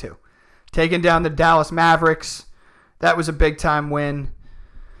wins, too. Taking down the Dallas Mavericks. That was a big-time win.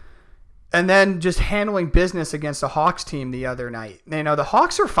 And then just handling business against the Hawks team the other night. The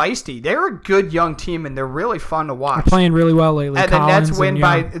Hawks are feisty. They're a good young team, and they're really fun to watch. They're playing really well lately. And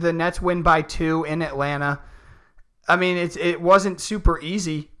the Nets win by 2 in Atlanta. I mean, it wasn't super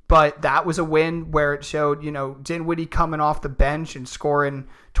easy, but that was a win where it showed, Dinwiddie coming off the bench and scoring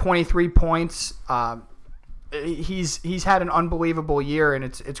 23 points. He's had an unbelievable year, and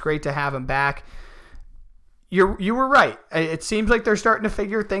it's great to have him back. You were right. It seems like they're starting to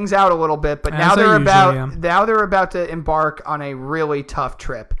figure things out a little bit, but now they're about to embark on a really tough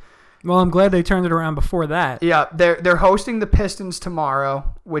trip. Well, I'm glad they turned it around before that. Yeah, they're hosting the Pistons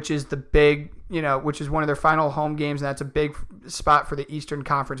tomorrow, which is which is one of their final home games, and that's a big spot for the Eastern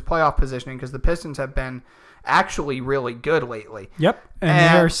Conference playoff positioning because the Pistons have been actually really good lately. Yep,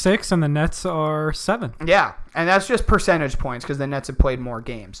 and they're 6 and the Nets are 7. Yeah, and that's just percentage points because the Nets have played more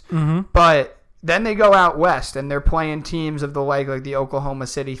games. Mm-hmm. But then they go out west and they're playing teams of the like the Oklahoma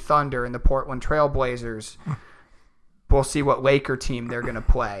City Thunder and the Portland Trail Blazers. We'll see what Laker team they're going to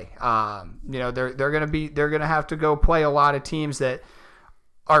play. They're going to have to go play a lot of teams that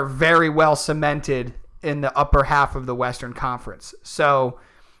are very well cemented in the upper half of the Western Conference. So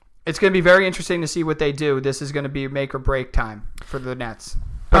it's going to be very interesting to see what they do. This is going to be make or break time for the Nets.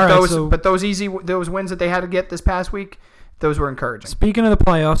 But those wins that they had to get this past week, those were encouraging. Speaking of the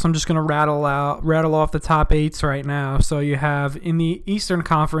playoffs, I'm just going to rattle off the top 8s right now. So you have in the Eastern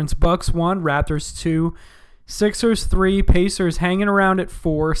Conference, Bucks 1, Raptors 2, Sixers 3, Pacers hanging around at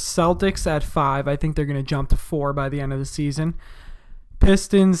 4, Celtics at 5. I think they're going to jump to 4 by the end of the season.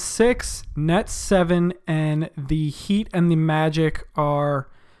 Pistons 6, Nets 7, and the Heat and the Magic are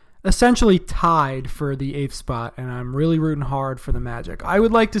essentially tied for the 8th spot, and I'm really rooting hard for the Magic. I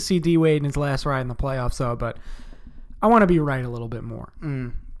would like to see D-Wade in his last ride in the playoffs, though, but I want to be right a little bit more.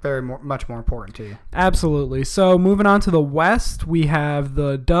 Much more important to you. Absolutely. So moving on to the West, we have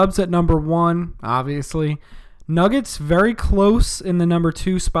the Dubs at number 1, obviously. Nuggets very close in the number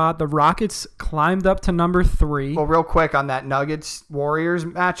 2 spot. The Rockets climbed up to number 3. Well, real quick on that Nuggets-Warriors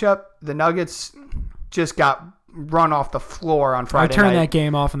matchup, the Nuggets just got run off the floor on Friday night. I turned that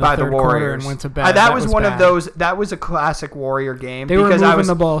game off in the third quarter and went to bed. That was one bad. Of those. That was a classic Warrior game. They were moving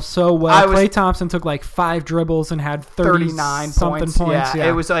the ball so well. Klay Thompson took like 5 dribbles and had 39 points. Yeah,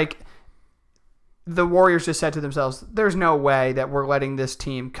 it was like the Warriors just said to themselves, there's no way that we're letting this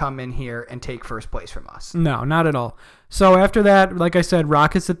team come in here and take first place from us. No, not at all. So after that, like I said,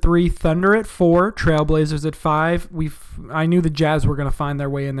 Rockets at 3, Thunder at 4, Trailblazers at 5. I knew the Jazz were going to find their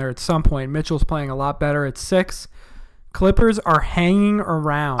way in there at some point. Mitchell's playing a lot better at 6. Clippers are hanging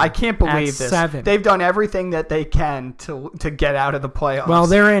around. I can't believe this. 7. They've done everything that they can to get out of the playoffs. Well,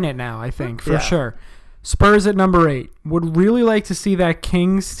 they're in it now, I think, for sure. Spurs at number 8. Would really like to see that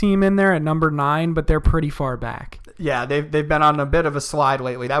Kings team in there at number 9, but they're pretty far back. Yeah, they've been on a bit of a slide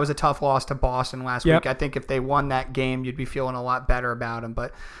lately. That was a tough loss to Boston last week. I think if they won that game, you'd be feeling a lot better about them.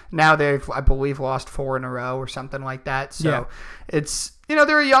 But now they've, I believe, lost 4 in a row or something like that. So it's,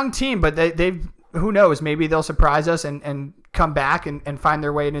 they're a young team, but they've, who knows, maybe they'll surprise us and come back and find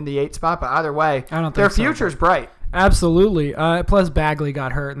their way in the 8th spot. But either way, their future's bright. Absolutely. Plus Bagley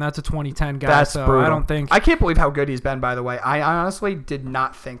got hurt, and that's a 2010 guy. That's so brutal. I don't think. I can't believe how good he's been. By the way, I honestly did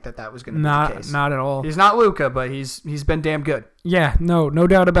not think that was going to be the case. Not at all. He's not Luka, but he's been damn good. Yeah, no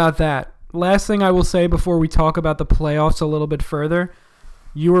doubt about that. Last thing I will say before we talk about the playoffs a little bit further,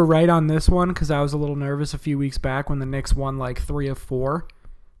 you were right on this one because I was a little nervous a few weeks back when the Knicks won like 3 of 4.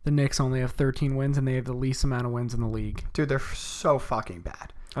 The Knicks only have 13 wins, and they have the least amount of wins in the league. Dude, they're so fucking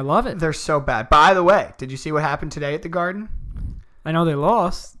bad. I love it. They're so bad. By the way, did you see what happened today at the Garden? I know they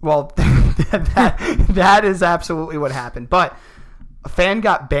lost. Well, that is absolutely what happened. But a fan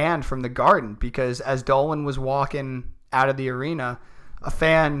got banned from the Garden because as Dolan was walking out of the arena, a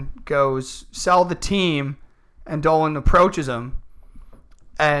fan goes, "Sell the team," and Dolan approaches him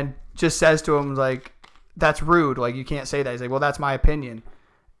and just says to him, like, "That's rude. Like, you can't say that." He's like, "Well, that's my opinion."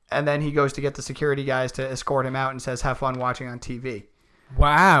 And then he goes to get the security guys to escort him out and says, "Have fun watching on TV."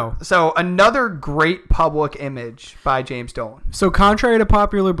 Wow. So another great public image by James Dolan. So contrary to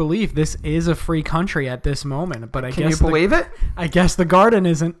popular belief, this is a free country at this moment. But Can you believe it? I guess the Garden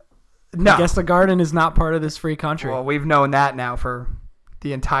isn't. No. I guess the Garden is not part of this free country. Well, we've known that now for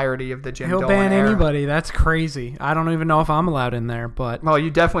the entirety of the Jim He'll Dolan ban era. anybody. That's crazy. I don't even know if I'm allowed in there, but Well,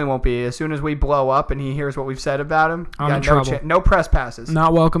 you definitely won't be. As soon as we blow up and he hears what we've said about him, you I'm got in trouble. no press passes.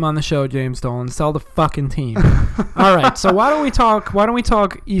 not welcome on the show, James Dolan. Sell the fucking team. All right, so why don't we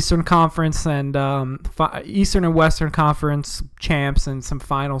talk Eastern Conference and Eastern and Western Conference champs and some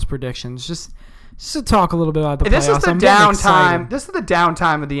finals predictions. Just to talk a little bit about the This playoffs. is the I'm getting downtime. excited. This is the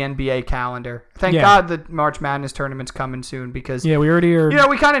downtime of the NBA calendar. Thank Yeah. God the March Madness tournament's coming soon because Yeah, we already are.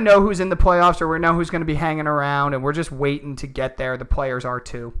 we kind of know who's in the playoffs or we know who's going to be hanging around, and we're just waiting to get there. The players are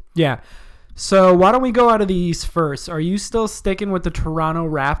too. Yeah. So why don't we go out of the East first? Are you still sticking with the Toronto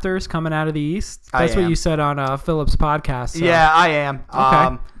Raptors coming out of the East? I That's what am. you said on Phillips' podcast. So. Yeah, I am.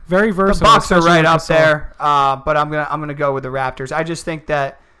 Okay. Very The versatile. Bucks are especially right with up Gasol. there, but I'm gonna go with the Raptors. I just think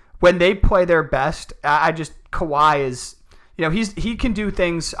that when they play their best, Kawhi is, he can do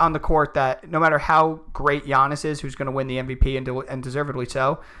things on the court that no matter how great Giannis is, who's going to win the MVP and deservedly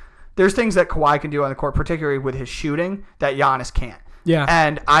so, there's things that Kawhi can do on the court, particularly with his shooting, that Giannis can't. Yeah.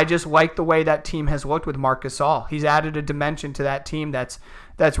 And I just like the way that team has looked with Marc Gasol. He's added a dimension to that team that's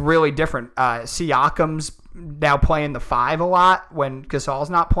really different. Siakam's now playing the 5 a lot when Gasol's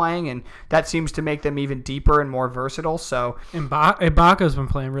not playing, and that seems to make them even deeper and more versatile. So Ibaka's been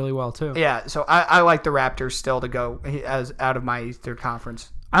playing really well too. yeah, so I like the Raptors still to go as out of my Eastern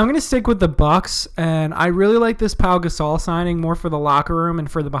Conference. I'm going to stick with the Bucks, and I really like this Pau Gasol signing more for the locker room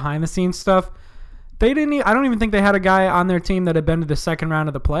and for the behind-the-scenes stuff. I don't even think they had a guy on their team that had been to the second round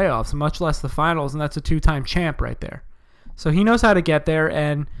of the playoffs, much less the finals, and that's a 2-time champ right there. So he knows how to get there,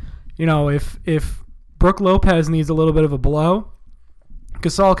 and if Brook Lopez needs a little bit of a blow,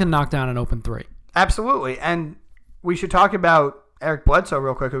 Gasol can knock down an open 3. Absolutely, and we should talk about Eric Bledsoe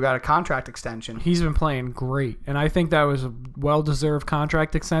real quick, who got a contract extension. He's been playing great, and I think that was a well-deserved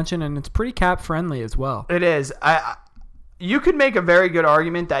contract extension, and it's pretty cap-friendly as well. It is. You could make a very good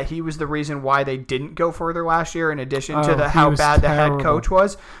argument that he was the reason why they didn't go further last year, in addition to how bad the head coach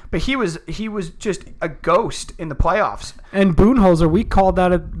was. But he was just a ghost in the playoffs. And Budenholzer, we called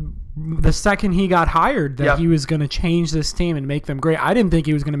that the second he got hired, that Yep. he was going to change this team and make them great. I didn't think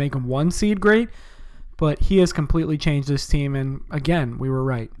he was going to make them 1 seed great, but he has completely changed this team. And again, we were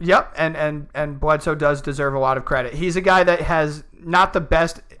right. Yep, and Bledsoe does deserve a lot of credit. He's a guy that has not the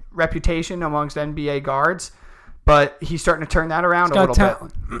best reputation amongst NBA guards, but he's starting to turn that around a little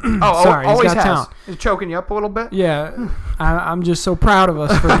talent. bit. Sorry, he's always got has. talent. He's choking you up a little bit. Yeah, I'm just so proud of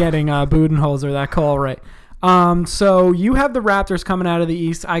us for getting Budenholzer that call right. So you have the Raptors coming out of the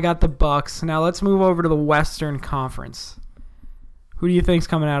East. I got the Bucks. Now let's move over to the Western Conference. Who do you think's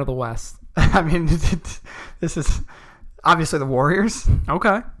coming out of the West? I mean, this is obviously the Warriors.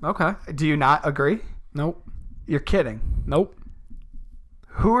 Okay. Do you not agree? Nope. You're kidding. Nope.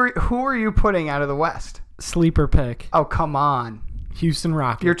 Who are you putting out of the West? Sleeper pick. Oh, come on. Houston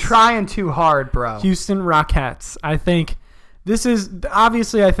Rockets. You're trying too hard, bro. Houston Rockets. I think this is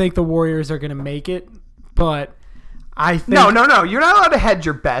obviously. I think the Warriors are going to make it, but I think No. You're not allowed to hedge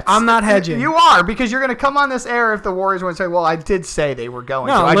your bets. I'm not hedging. You are, because you're going to come on this air if the Warriors want to say, well, I did say they were going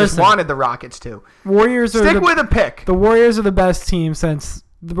No, to. I just listen. wanted the Rockets to. Warriors are Stick with a pick. the Warriors are the best team since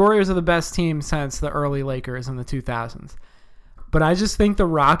the early Lakers in the 2000s. But I just think the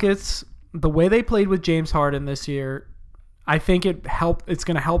Rockets, the way they played with James Harden this year, I think it's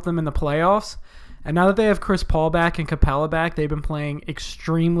going to help them in the playoffs. And now that they have Chris Paul back and Capella back, they've been playing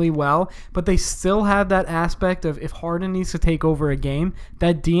extremely well. But they still have that aspect of if Harden needs to take over a game,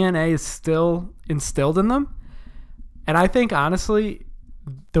 that DNA is still instilled in them. And I think, honestly,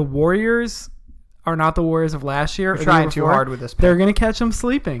 the Warriors, are not the Warriors of last year. You're trying too hard with this pick. They're going to catch them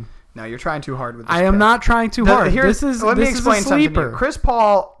sleeping. No, you're trying too hard with this I am pick. not trying too hard. Let me explain a something to sleeper. you. Chris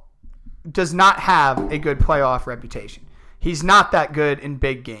Paul does not have a good playoff reputation. He's not that good in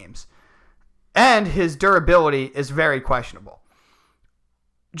big games. And his durability is very questionable.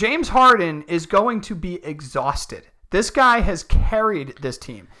 James Harden is going to be exhausted. This guy has carried this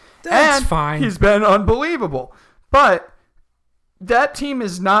team. That's fine. He's been unbelievable. But that team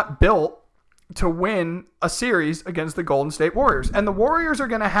is not built to win a series against the Golden State Warriors. And the Warriors are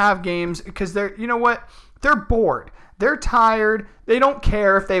going to have games because you know what? They're bored. They're tired. They don't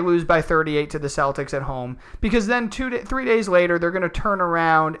care if they lose by 38 to the Celtics at home because then 3 days later, they're going to turn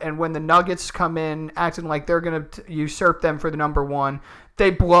around and when the Nuggets come in acting like they're going to usurp them for the number one, they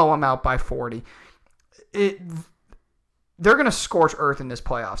blow them out by 40. They're going to scorch earth in this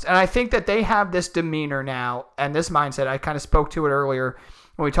playoffs. And I think that they have this demeanor now and this mindset. I kind of spoke to it earlier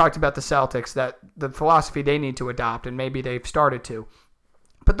when we talked about the Celtics, that the philosophy they need to adopt, and maybe they've started to.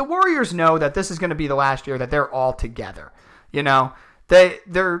 But the Warriors know that this is going to be the last year that they're all together. You know,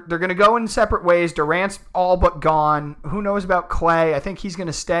 they're going to go in separate ways. Durant's all but gone. Who knows about Clay? I think he's going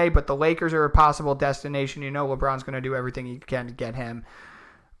to stay, but the Lakers are a possible destination. You know, LeBron's going to do everything he can to get him.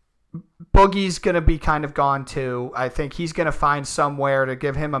 Boogie's going to be kind of gone too. I think he's going to find somewhere to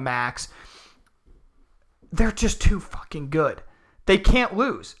give him a max. They're just too fucking good. They can't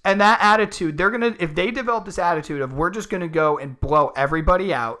lose. And that attitude, if they develop this attitude of we're just going to go and blow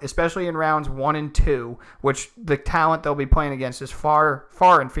everybody out, especially in rounds 1 and 2, which the talent they'll be playing against is far,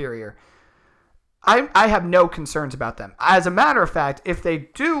 far inferior. I have no concerns about them. As a matter of fact, if they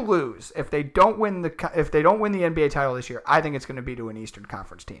do lose, if they don't win the NBA title this year, I think it's going to be to an Eastern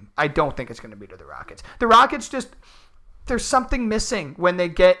Conference team. I don't think it's going to be to the Rockets. The Rockets there's something missing when they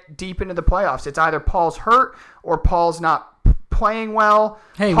get deep into the playoffs. It's either Paul's hurt or Paul's not playing well.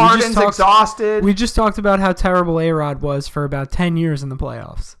 Hey, Harden's exhausted. We just talked about how terrible A-Rod was for about 10 years in the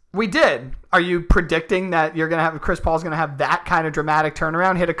playoffs. We did. Are you predicting that Chris Paul's going to have that kind of dramatic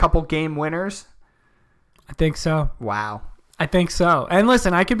turnaround, hit a couple game winners? I think so. Wow. I think so. And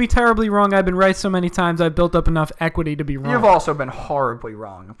listen, I could be terribly wrong. I've been right so many times. I've built up enough equity to be wrong. You've also been horribly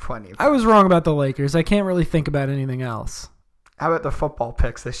wrong plenty of times. I was wrong about the Lakers. I can't really think about anything else. How about the football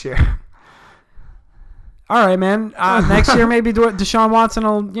picks this year? All right, man. Next year, maybe Deshaun Watson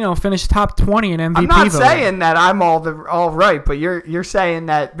will, finish top 20 in MVP. I'm not voting. saying that I'm all right, but you're saying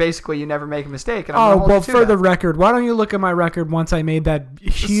that basically you never make a mistake. And for the record, why don't you look at my record once I made that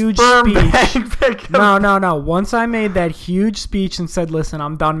huge Sperm speech? bank pick. No. Once I made that huge speech and said, "Listen,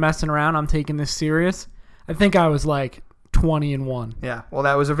 I'm done messing around. I'm taking this serious." I think I was like 20-1. Yeah, well,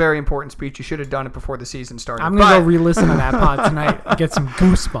 that was a very important speech. You should have done it before the season started. I'm gonna go re-listen to that pod tonight and get some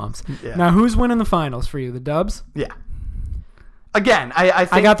goosebumps. Yeah. Now, who's winning the finals for you? The Dubs? Yeah. Again, I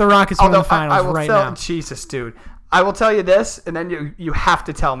think I got the Rockets winning the finals now. Jesus, dude. I will tell you this, and then you have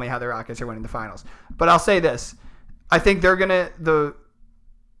to tell me how the Rockets are winning the finals. But I'll say this: I think the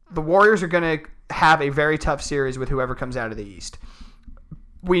Warriors are gonna have a very tough series with whoever comes out of the East.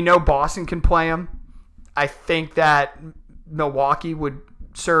 We know Boston can play them. I think that Milwaukee would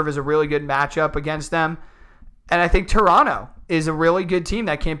serve as a really good matchup against them. And I think Toronto is a really good team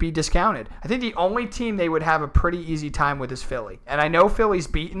that can't be discounted. I think the only team they would have a pretty easy time with is Philly. And I know Philly's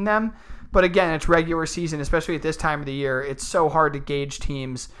beaten them, but again, it's regular season, especially at this time of the year. It's so hard to gauge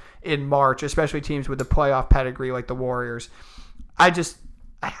teams in March, especially teams with a playoff pedigree like the Warriors. I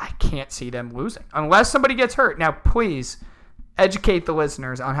can't see them losing unless somebody gets hurt. Now, please educate the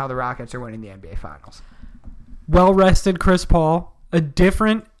listeners on how the Rockets are winning the NBA Finals. Well-rested Chris Paul, a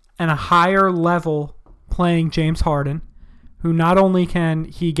different and a higher level playing James Harden, who not only can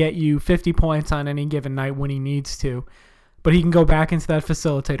he get you 50 points on any given night when he needs to, but he can go back into that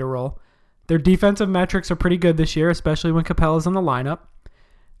facilitator role. Their defensive metrics are pretty good this year, especially when Capella's in the lineup.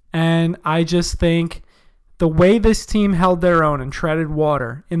 And I just think the way this team held their own and treaded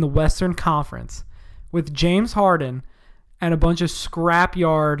water in the Western Conference with James Harden and a bunch of scrap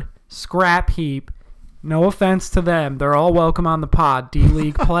heap, no offense to them, they're all welcome on the pod,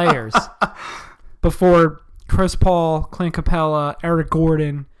 D-League players, before Chris Paul, Clint Capella, Eric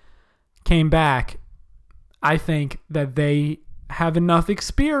Gordon came back, I think that they have enough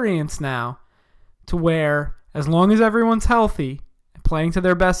experience now to where, as long as everyone's healthy and playing to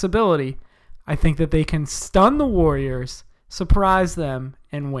their best ability, I think that they can stun the Warriors, surprise them,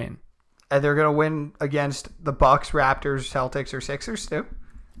 and win. And they're going to win against the Bucks, Raptors, Celtics, or Sixers too?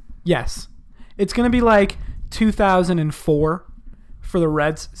 Yes. It's going to be like 2004 for the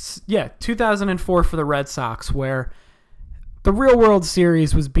Reds. Yeah, 2004 for the Red Sox, where the real World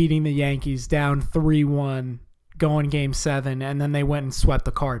Series was beating the Yankees down 3-1, going Game 7, and then they went and swept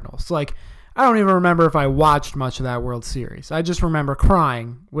the Cardinals. Like, I don't even remember if I watched much of that World Series. I just remember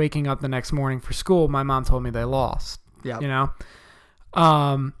crying, waking up the next morning for school. My mom told me they lost. Yeah.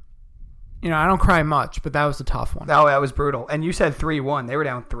 I don't cry much, but that was a tough one. Oh, that was brutal. And you said 3-1. They were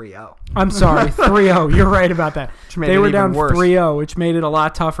down 3-0. I'm sorry, 3-0. You're right about that. They were down worse. 3-0, which made it a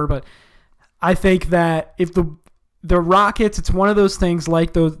lot tougher. But I think that if the Rockets, it's one of those things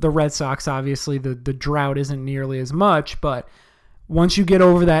like the Red Sox, obviously, the drought isn't nearly as much. But once you get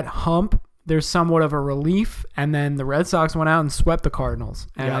over that hump, there's somewhat of a relief. And then the Red Sox went out and swept the Cardinals.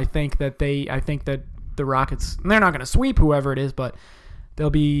 And yeah. I think that the Rockets, they're not going to sweep whoever it is, but there'll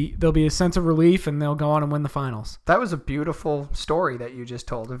be a sense of relief, and they'll go on and win the finals. That was a beautiful story that you just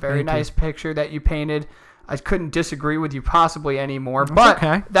told. A very nice picture that you painted. I couldn't disagree with you possibly anymore. But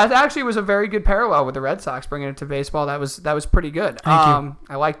okay. That actually was a very good parallel with the Red Sox bringing it to baseball. That was pretty good. Thank you.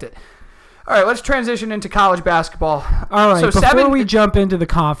 I liked it. All right, let's transition into college basketball. All right, so before we jump into the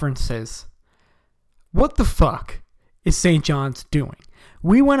conferences, what the fuck is St. John's doing?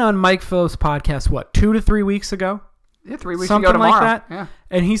 We went on Mike Phillips' podcast, 2 to 3 weeks ago? Yeah, 3 weeks Something ago tomorrow. like that. Yeah.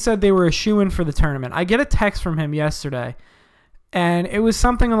 And he said they were a shoo-in for the tournament. I get a text from him yesterday, and it was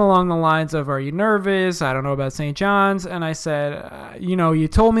something along the lines of, "Are you nervous? I don't know about St. John's." And I said, you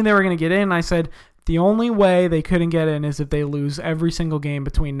told me they were going to get in. I said, the only way they couldn't get in is if they lose every single game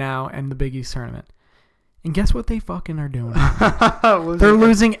between now and the Big East tournament. And guess what they fucking are doing? They're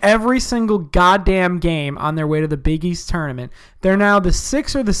losing every single goddamn game on their way to the Big East tournament. They're now the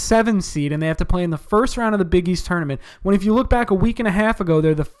 6 or the 7 seed, and they have to play in the first round of the Big East tournament. When if you look back a week and a half ago,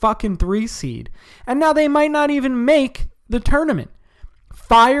 they're the fucking 3 seed. And now they might not even make the tournament.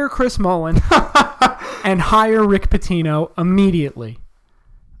 Fire Chris Mullen and hire Rick Pitino immediately.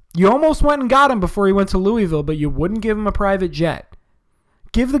 You almost went and got him before he went to Louisville, but you wouldn't give him a private jet.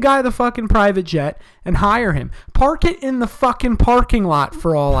 Give the guy the fucking private jet and hire him. Park it in the fucking parking lot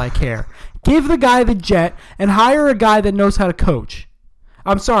for all I care. Give the guy the jet and hire a guy that knows how to coach.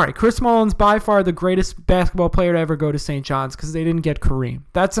 I'm sorry, Chris Mullen's by far the greatest basketball player to ever go to St. John's because they didn't get Kareem.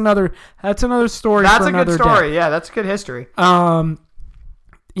 That's another story. That's for a good another story. day. Yeah, that's good history. He's an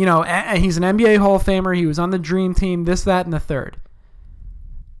NBA Hall of Famer. He was on the Dream Team. This, that, and the third.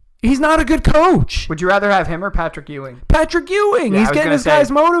 He's not a good coach. Would you rather have him or Patrick Ewing? Patrick Ewing. Yeah, he's getting his guys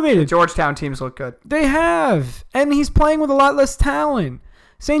motivated. The Georgetown teams look good. They have. And he's playing with a lot less talent.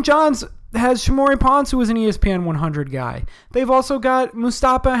 St. John's has Shamori Ponce, who was an ESPN 100 guy. They've also got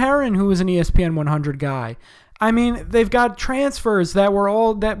Mustafa Heron, who was an ESPN 100 guy. I mean, they've got transfers that were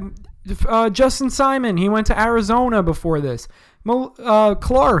all that. Justin Simon, he went to Arizona before this. Marvin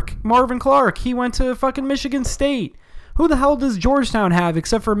Clark, he went to fucking Michigan State. Who the hell does Georgetown have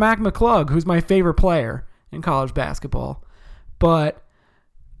except for Mac McClung, who's my favorite player in college basketball? But,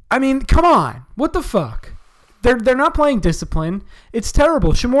 I mean, come on. What the fuck? They're not playing discipline. It's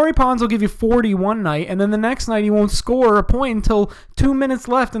terrible. Shamori Ponce will give you 40 one night, and then the next night he won't score a point until 2 minutes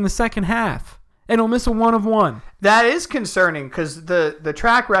left in the second half. And he'll miss a 1-of-1. That is concerning because the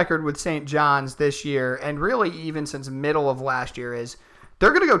track record with St. John's this year, and really even since middle of last year, is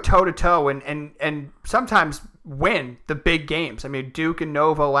they're going to go toe-to-toe and sometimes win the big games. I mean, Duke and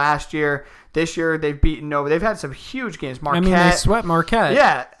Nova last year. This year, they've beaten Nova. They've had some huge games. Marquette. I mean, they swept Marquette.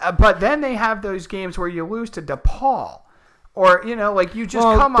 Yeah, but then they have those games where you lose to DePaul. Or, you just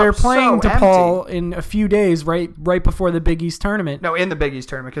come up so empty. They're playing DePaul in a few days right before the Big East tournament. No, in the Big East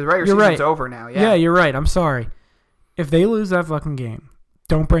tournament because regular season's over now. Yeah, you're right. I'm sorry. If they lose that fucking game,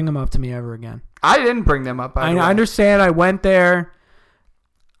 don't bring them up to me ever again. I didn't bring them up. I understand. I went there.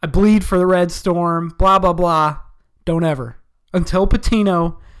 I bleed for the Red Storm, blah, blah, blah. Don't ever. Until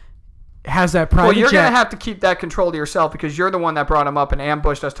Pitino has that private jet. Well, you're going to have to keep that control to yourself because you're the one that brought him up and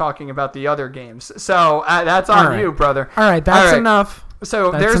ambushed us talking about the other games. So that's on you, brother. All right, that's enough.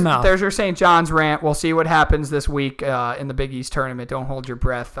 So there's your St. John's rant. We'll see what happens this week in the Big East tournament. Don't hold your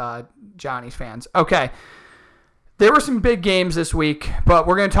breath, Johnny's fans. Okay. There were some big games this week, but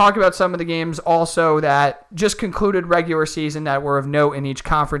we're going to talk about some of the games also that just concluded regular season that were of note in each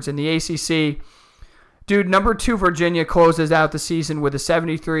conference. In the ACC, dude, number 2 Virginia closes out the season with a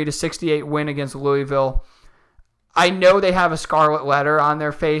 73-68 win against Louisville. I know they have a scarlet letter on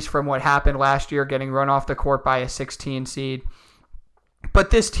their face from what happened last year, getting run off the court by a 16 seed.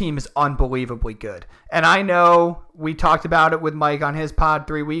 But this team is unbelievably good. And I know we talked about it with Mike on his pod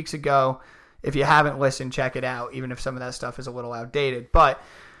 3 weeks ago. If you haven't listened, check it out, even if some of that stuff is a little outdated. But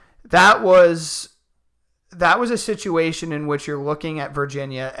that was that was a situation in which you're looking at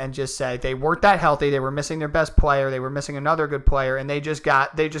Virginia and just say they weren't that healthy. They were missing their best player. They were missing another good player, and they just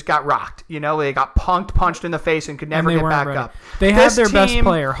got rocked. You know, they got punched in the face and could never get back up. They have their best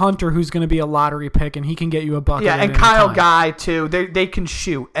player, Hunter, who's going to be a lottery pick, and he can get you a bucket. Yeah, and Kyle Guy too. They can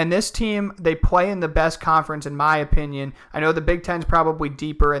shoot. And this team, they play in the best conference, in my opinion. I know the Big Ten's probably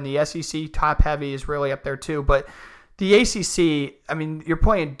deeper, and the SEC top heavy is really up there too, but. The ACC, I mean, you're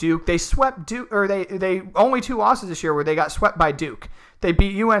playing Duke. They swept Duke, or they only 2 losses this year where they got swept by Duke. They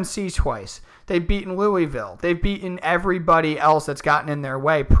beat UNC twice. They've beaten Louisville. They've beaten everybody else that's gotten in their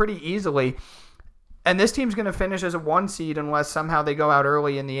way pretty easily. And this team's going to finish as a 1 seed unless somehow they go out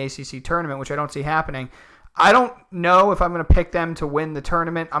early in the ACC tournament, which I don't see happening. I don't know if I'm going to pick them to win the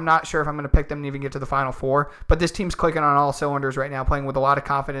tournament. I'm not sure if I'm going to pick them to even get to the Final Four. But this team's clicking on all cylinders right now, playing with a lot of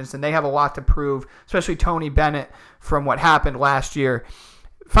confidence, and they have a lot to prove, especially Tony Bennett from what happened last year.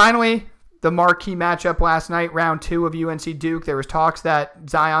 Finally, the marquee matchup last night, round 2 of UNC Duke. There was talks that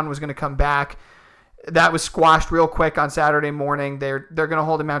Zion was going to come back. That was squashed real quick on Saturday morning. They're going to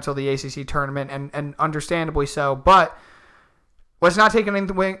hold him out until the ACC tournament, and understandably so. But let's not take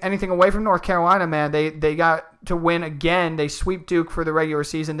anything away from North Carolina, man. They got to win again. They sweep Duke for the regular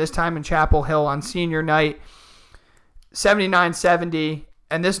season, this time in Chapel Hill on senior night, 79-70.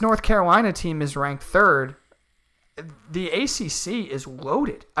 And this North Carolina team is ranked 3rd. The ACC is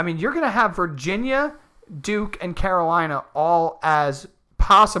loaded. I mean, you're going to have Virginia, Duke, and Carolina all as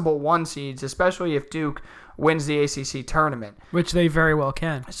possible 1 seeds, especially if Duke wins the ACC tournament. Which they very well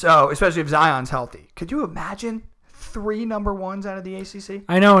can. So, especially if Zion's healthy. Could you imagine 3 number 1s out of the ACC?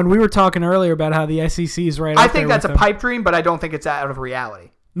 I know, and we were talking earlier about how the SEC is right. I think that's a pipe dream, but I don't think it's out of reality.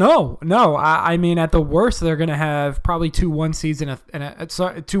 No. I mean, at the worst, they're going to have probably 2 1 seeds and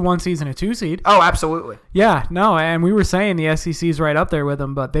a 2 1 seeds and a 2 seed. Oh, absolutely. Yeah, no, and we were saying the SEC is right up there with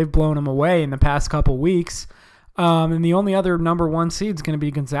them, but they've blown them away in the past couple weeks. And the only other number 1 seed is going to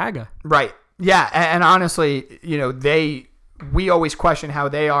be Gonzaga. Right. Yeah, and honestly, you know, we always question how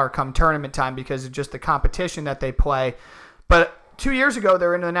they are come tournament time because of just the competition that they play. But 2 years ago, they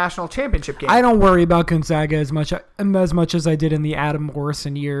were in the national championship game. I don't worry about Gonzaga as much as I did in the Adam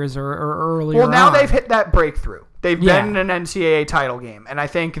Morrison years or earlier. Well, now they've hit that breakthrough. They've been in an NCAA title game, and I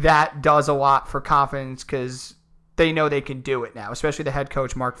think that does a lot for confidence because they know they can do it now, especially the head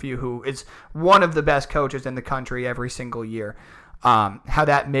coach, Mark Few, who is one of the best coaches in the country every single year. How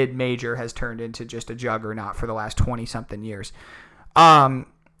that mid-major has turned into just a juggernaut for the last 20-something years.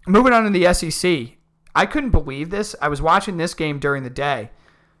 Moving on to the SEC, I couldn't believe this. I was watching this game during the day.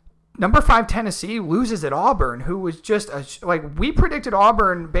 Number 5 Tennessee loses at Auburn, who was just we predicted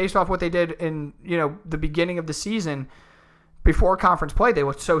Auburn based off what they did in the beginning of the season before conference play. They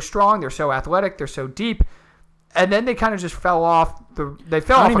looked so strong. They're so athletic. They're so deep. And then they kind of just fell off. They fell off a cliff.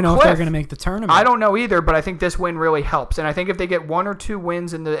 I don't even know if they're going to make the tournament. I don't know either, but I think this win really helps. And I think if they get 1 or 2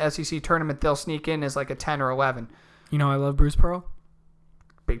 wins in the SEC tournament, they'll sneak in as like a 10 or 11. You know I love Bruce Pearl.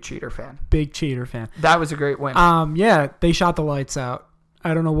 Big cheater fan. That was a great win. Yeah, they shot the lights out.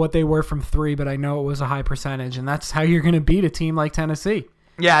 I don't know what they were from 3, but I know it was a high percentage, and that's how you're going to beat a team like Tennessee.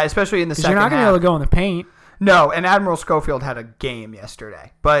 Yeah, especially in the second half. You're not going to be able to go in the paint. No, and Admiral Schofield had a game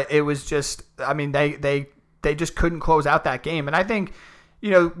yesterday, but it was just, I mean, they just couldn't close out that game. And I think,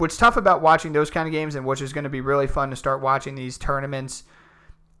 what's tough about watching those kind of games and which is going to be really fun to start watching these tournaments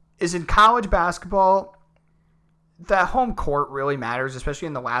is in college basketball, that home court really matters, especially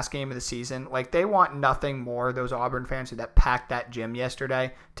in the last game of the season. Like, they want nothing more, those Auburn fans that packed that gym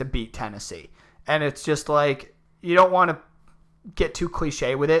yesterday, to beat Tennessee. And it's just like, you don't want to get too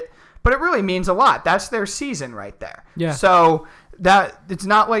cliche with it, but it really means a lot. That's their season right there. Yeah. So that it's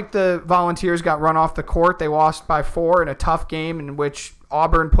not like the Volunteers got run off the court. They lost by 4 in a tough game in which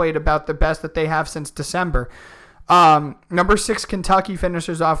Auburn played about the best that they have since December. Number 6 Kentucky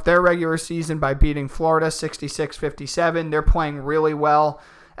finishes off their regular season by beating Florida 66-57. They're playing really well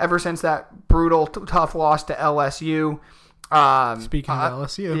ever since that brutal, tough loss to LSU. Speaking of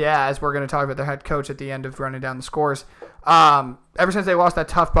LSU. Yeah, as we're going to talk about their head coach at the end of running down the scores. Ever since they lost that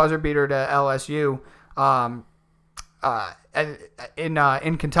tough buzzer beater to LSU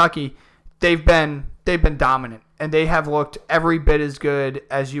in Kentucky, they've been dominant. And they have looked every bit as good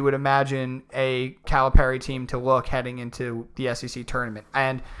as you would imagine a Calipari team to look heading into the SEC tournament.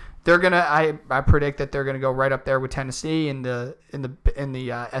 And they're gonna, I predict that they're gonna go right up there with Tennessee in the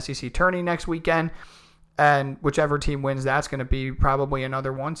SEC tourney next weekend. And whichever team wins, that's gonna be probably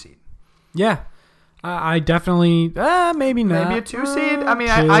another 1 seed. Yeah, I definitely maybe not. Maybe a 2 seed. I mean,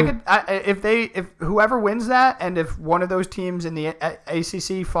 I could if whoever wins that, and if one of those teams in the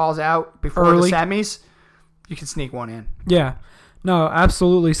ACC falls out before the semis. You can sneak one in. Yeah. No,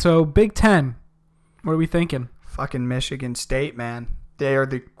 absolutely. So, Big Ten. What are we thinking? Fucking Michigan State, man. They are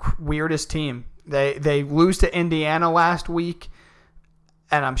the weirdest team. They lose to Indiana last week,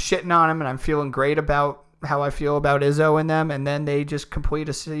 and I'm shitting on them, and I'm feeling great about how I feel about Izzo and them, and then they just complete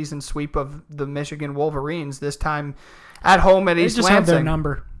a season sweep of the Michigan Wolverines, this time at home at East Lansing. They just have their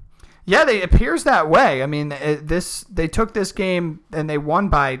number. Yeah, it appears that way. I mean, they took this game and they won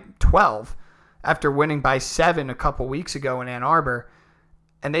by 12 after winning by 7 a couple weeks ago in Ann Arbor.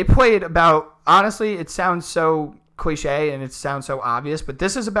 And they played about, honestly, it sounds so cliche and it sounds so obvious, but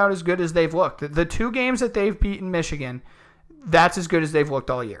this is about as good as they've looked. The 2 games that they've beaten Michigan, that's as good as they've looked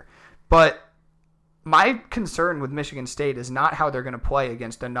all year. But my concern with Michigan State is not how they're going to play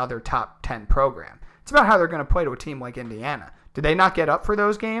against another top 10 program. It's about how they're going to play to a team like Indiana. Did they not get up for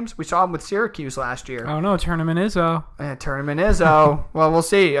those games? We saw them with Syracuse last year. I don't know. Tournament Izzo. Tournament Izzo. Well, we'll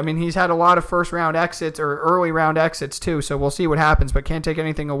see. I mean, he's had a lot of first-round exits or early-round exits, too, so we'll see what happens, but can't take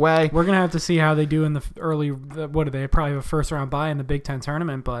anything away. We're going to have to see how they do in the early – what are they? Probably a first-round bye in the Big Ten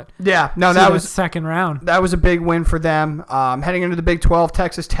tournament, but – yeah. No, that was – second round. That was a big win for them. Heading into the Big 12,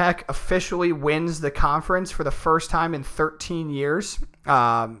 Texas Tech officially wins the conference for the first time in 13 years.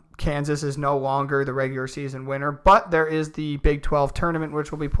 Kansas is no longer the regular season winner, but there is the Big 12 tournament,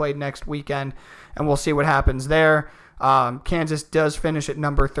 which will be played next weekend, and we'll see what happens there. Kansas does finish at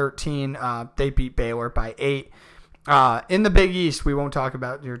number 13. They beat Baylor by 8. In the Big East, we won't talk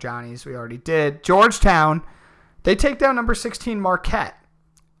about your Johnnies. We already did. Georgetown, they take down number 16 Marquette.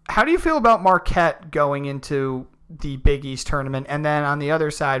 How do you feel about Marquette going into the Big East tournament? And then on the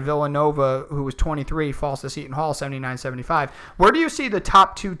other side, Villanova, who was 23, falls to Seton Hall 79-75. Where do you see the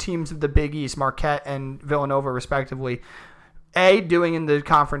top 2 teams of the Big East, Marquette and Villanova respectively, doing in the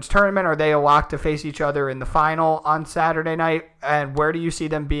conference tournament? Are they a lock to face each other in the final on Saturday night? And where do you see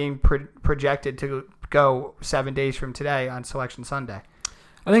them being projected to go 7 days from today on Selection Sunday?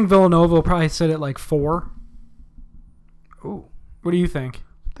 I think Villanova will probably sit at like 4. Ooh. What do you think?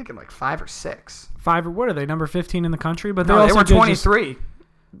 I'm thinking like 5 or 6. 5 or what are they? Number 15 in the country, but they were 23.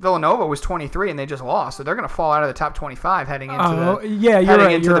 Villanova was 23 and they just lost, so they're going to fall out of the top 25 heading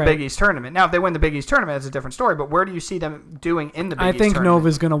into the Big East tournament. Now, if they win the Big East tournament, it's a different story. But where do you see them doing in the Big East tournament? I think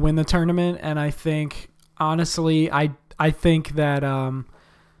Nova's going to win the tournament, and I think honestly, I think that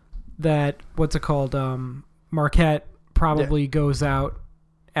what's it called? Marquette probably goes out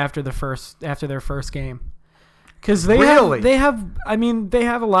after their first game. Because they have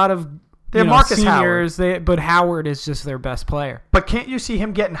a lot of Marcus seniors, but Howard is just their best player. But can't you see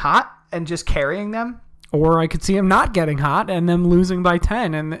him getting hot and just carrying them? Or I could see him not getting hot and them losing by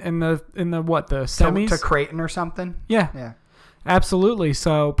 10 in the semis to Creighton or something. Yeah, absolutely.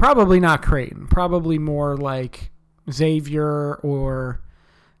 So probably not Creighton. Probably more like Xavier or.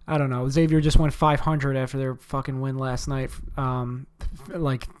 I don't know. Xavier just went 500 after their fucking win last night.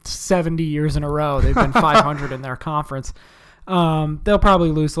 Like 70 years in a row, they've been 500 in their conference. They'll probably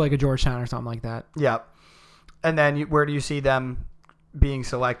lose to like a Georgetown or something like that. Yep. And then where do you see them being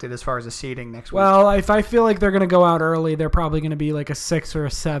selected as far as the seeding next week? Well, if I feel like they're going to go out early, they're probably going to be like a 6 or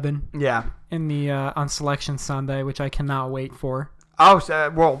a 7. Yeah. In the on Selection Sunday, which I cannot wait for. Oh, so,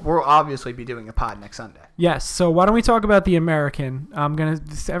 we'll obviously be doing a pod next Sunday. Yes. So why don't we talk about the American? I'm gonna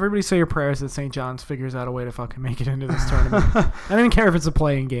everybody say your prayers that St. John's figures out a way to fucking make it into this tournament. I don't even care if it's a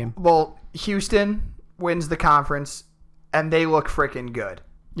playing game. Well, Houston wins the conference, and they look freaking good.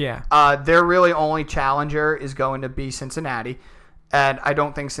 Yeah. Their really only challenger is going to be Cincinnati, and I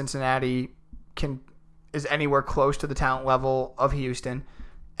don't think Cincinnati is anywhere close to the talent level of Houston.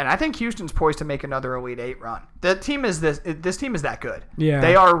 And I think Houston's poised to make another Elite 8 run. This team is that good. Yeah.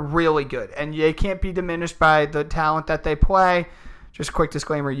 They are really good. And they can't be diminished by the talent that they play. Just a quick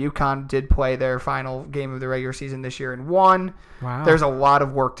disclaimer, UConn did play their final game of the regular season this year and won. Wow. There's a lot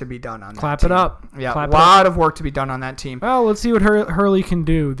of work to be done on that Clap team. it up. Yeah, a lot of work to be done on that team. Well, let's see what Hurley can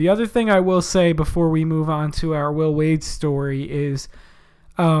do. The other thing I will say before we move on to our Will Wade story is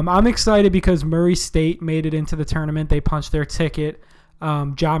I'm excited because Murray State made it into the tournament. They punched their ticket.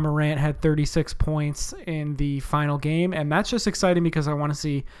 Ja Morant had 36 points in the final game, and that's just exciting because I want to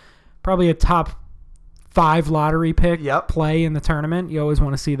see probably a top 5 lottery pick play in the tournament. You always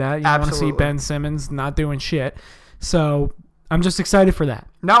want to see that. You want to see Ben Simmons not doing shit. So I'm just excited for that.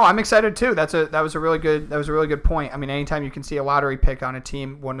 No, I'm excited too. That was a really good point. I mean, anytime you can see a lottery pick on a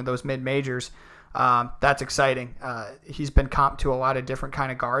team, one of those mid majors, that's exciting. He's been comped to a lot of different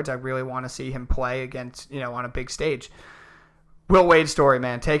kind of guards. I really want to see him play against on a big stage. Will Wade story,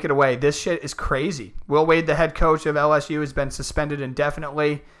 man. Take it away. This shit is crazy. Will Wade, the head coach of LSU, has been suspended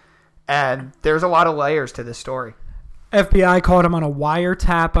indefinitely, and there's a lot of layers to this story. FBI caught him on a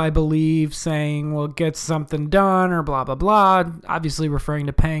wiretap, I believe, saying, well, get something done or blah, blah, blah, obviously referring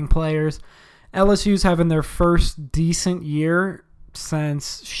to paying players. LSU's having their first decent year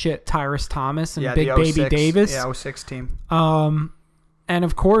since Tyrus Thomas and Big the Baby 06 Davis. Yeah, 06 team. And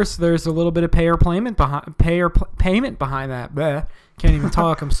of course, there's a little bit of payment behind that. Bleh. Can't even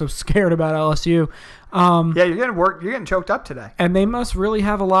talk. I'm so scared about LSU. Yeah, you're getting choked up today. And they must really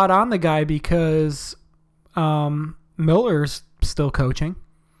have a lot on the guy because Miller's still coaching.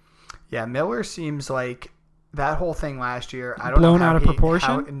 Yeah, Miller seems like that whole thing last year. I don't blown know how out of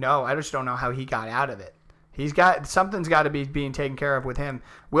proportion. No, I just don't know how he got out of it. Something's got to be being taken care of with him.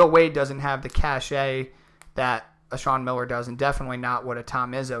 Will Wade doesn't have the cachet that a Sean Miller does, and definitely not what a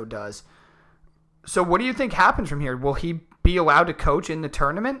Tom Izzo does. So, what do you think happens from here? Will he be allowed to coach in the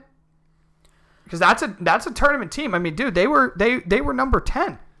tournament? Because that's a tournament team. I mean, dude, they were number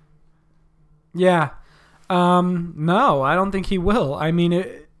 10. Yeah. No, I don't think he will. I mean,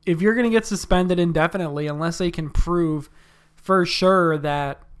 if you're going to get suspended indefinitely, unless they can prove for sure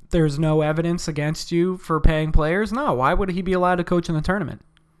that there's no evidence against you for paying players, no. Why would he be allowed to coach in the tournament?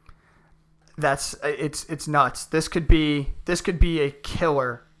 It's nuts. This could be a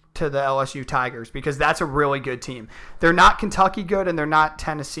killer to the LSU Tigers because that's a really good team. They're not Kentucky good and they're not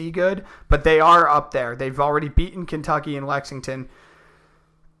Tennessee good, but they are up there. They've already beaten Kentucky and Lexington.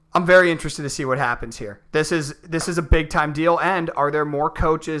 I'm very interested to see what happens here. This is a big time deal. And are there more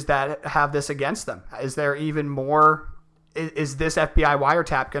coaches that have this against them? Is there even more? Is this FBI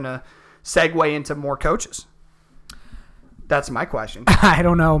wiretap going to segue into more coaches? That's my question. I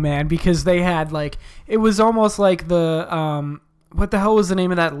don't know, man, because they had it was almost like the what the hell was the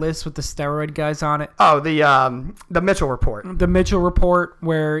name of that list with the steroid guys on it? Oh, the Mitchell Report. The Mitchell Report,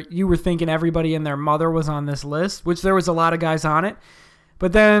 where you were thinking everybody and their mother was on this list, which there was a lot of guys on it.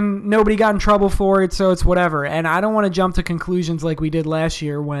 But then nobody got in trouble for it, so it's whatever. And I don't want to jump to conclusions like we did last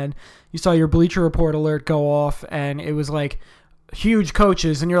year when you saw your Bleacher Report alert go off and it was huge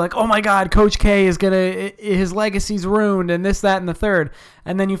coaches, and you're like, oh my God, Coach K his legacy's ruined and this, that, and the third.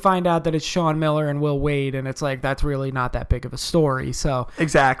 And then you find out that it's Sean Miller and Will Wade, and it's that's really not that big of a story. So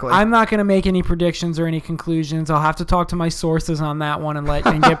exactly. I'm not going to make any predictions or any conclusions. I'll have to talk to my sources on that one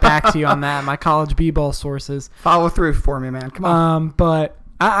and get back to you on that, my college b-ball sources. Follow through for me, man. Come on. But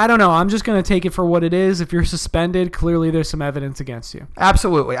I don't know. I'm just going to take it for what it is. If you're suspended, clearly there's some evidence against you.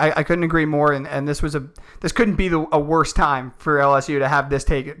 Absolutely. I couldn't agree more. And this couldn't be a worse time for LSU to have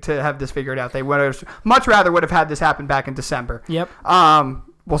this figured out. They would have much rather would have had this happen back in December. Yep.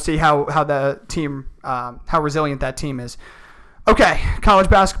 We'll see how the team, how resilient that team is. Okay. College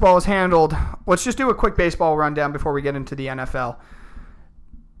basketball is handled. Let's just do a quick baseball rundown before we get into the NFL.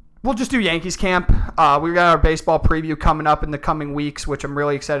 We'll just do Yankees camp. We've got our baseball preview coming up in the coming weeks, which I'm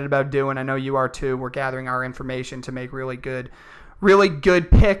really excited about doing. I know you are too. We're gathering our information to make really good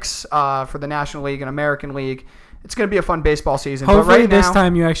picks for the National League and American League. It's going to be a fun baseball season. Hopefully but right this now,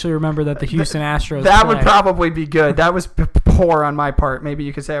 time you actually remember that the Houston Astros That play. would probably be good. That was poor on my part. Maybe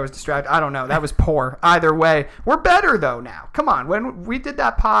you could say I was distracted. I don't know. That was poor. Either way, we're better though now. Come on. When we did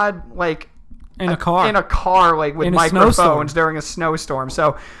that pod in a car with in microphones during a snowstorm.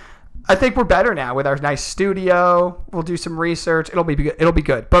 So I think we're better now with our nice studio. We'll do some research. It'll be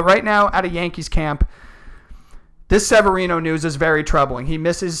good. But right now, at a Yankees camp, this Severino news is very troubling. He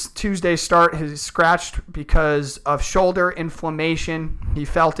misses Tuesday's start. He's scratched because of shoulder inflammation. He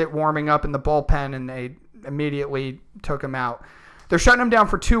felt it warming up in the bullpen, and they immediately took him out. They're shutting him down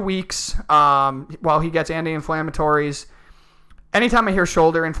for 2 weeks while he gets anti-inflammatories. Anytime I hear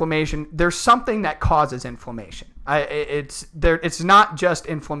shoulder inflammation, there's something that causes inflammation. It's not just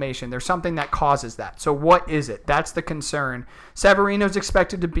inflammation. There's something that causes that. So what is it? That's the concern. Severino's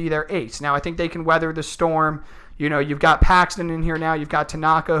expected to be their ace. Now, I think they can weather the storm. You've got Paxton in here now. You've got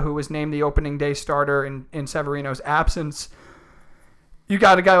Tanaka, who was named the opening day starter in Severino's absence. You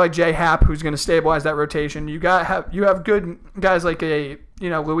got a guy like Jay Happ who's going to stabilize that rotation. You have good guys like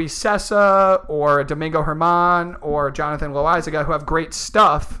Luis Sessa or a Domingo Germán or Jonathan Loaizaga who have great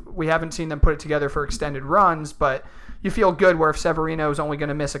stuff. We haven't seen them put it together for extended runs, but you feel good where if Severino is only going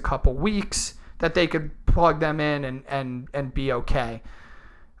to miss a couple weeks, that they could plug them in and be okay.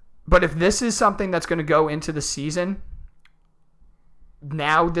 But if this is something that's going to go into the season,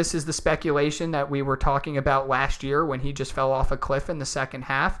 now this is the speculation that we were talking about last year when he just fell off a cliff in the second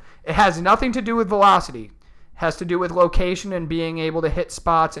half. It has nothing to do with velocity. It has to do with location and being able to hit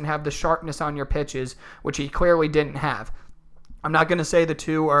spots and have the sharpness on your pitches, which he clearly didn't have. I'm not going to say the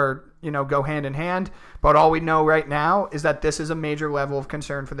two are, go hand in hand, but all we know right now is that this is a major level of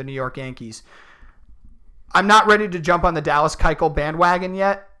concern for the New York Yankees. I'm not ready to jump on the Dallas Keuchel bandwagon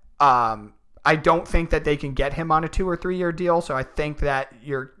yet. I don't think that they can get him on a 2 or 3 year deal. So I think that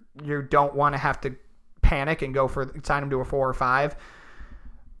you don't want to have to panic and sign him to a 4 or 5.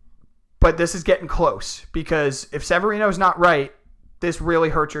 But this is getting close because if Severino's not right, this really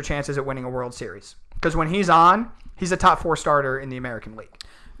hurts your chances at winning a World Series. Because when he's on, he's a top 4 starter in the American League.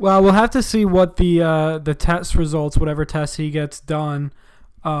 Well, we'll have to see what the test results, whatever test he gets done,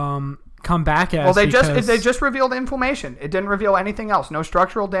 come back as. Well, they just revealed inflammation. It didn't reveal anything else. No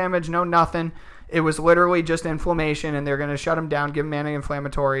structural damage, no nothing. It was literally just inflammation, and they're going to shut him down, give him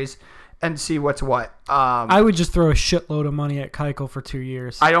anti-inflammatories, and see what's what. I would just throw a shitload of money at Keuchel for 2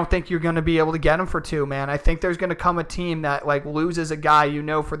 years. I don't think you're going to be able to get him for 2, man. I think there's going to come a team that like loses a guy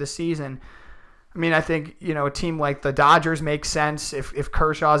for the season. I mean, I think, a team like the Dodgers makes sense if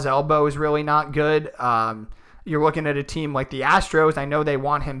Kershaw's elbow is really not good. You're looking at a team like the Astros. I know they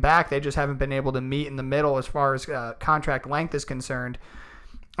want him back. They just haven't been able to meet in the middle as far as contract length is concerned.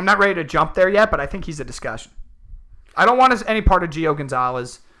 I'm not ready to jump there yet, but I think he's a discussion. I don't want any part of Gio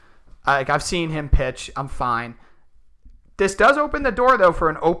Gonzalez. I've seen him pitch. I'm fine. This does open the door, though, for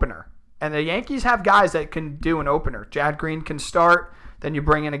an opener. And the Yankees have guys that can do an opener. Chad Green can start. Then you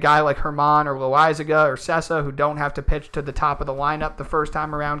bring in a guy like Herman or Loaizaga or Sessa who don't have to pitch to the top of the lineup the first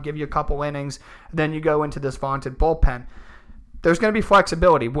time around, give you a couple innings. Then you go into this vaunted bullpen. There's going to be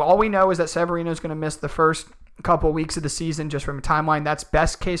flexibility. All we know is that Severino's going to miss the first couple weeks of the season just from a timeline. That's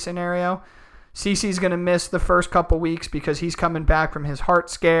best case scenario. CeCe's going to miss the first couple weeks because he's coming back from his heart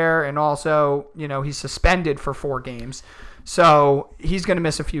scare, and also, he's suspended for 4 games. So he's going to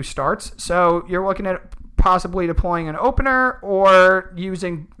miss a few starts. So you're looking at possibly deploying an opener or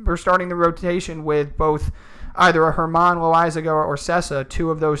starting the rotation with both either a Herman, Loaizaga, or Sessa, 2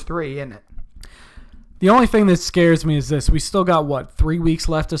 of those 3 in it. The only thing that scares me is this. We still got, 3 weeks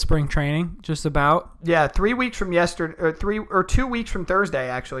left of spring training, just about? Yeah, 3 weeks from yesterday, or 2 weeks from Thursday,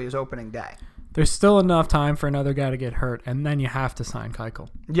 actually, is opening day. There's still enough time for another guy to get hurt, and then you have to sign Keuchel.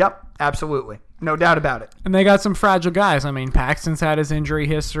 Yep, absolutely. No doubt about it. And they got some fragile guys. I mean, Paxton's had his injury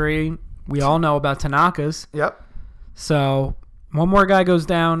history. We all know about Tanaka's. Yep. So, one more guy goes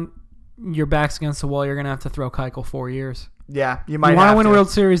down, your back's against the wall, you're going to have to throw Keuchel 4 years. Yeah, you might have to. You want to win a World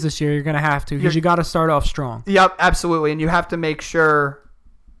Series this year, you're going to have to, because you got to start off strong. Yep, absolutely. And you have to make sure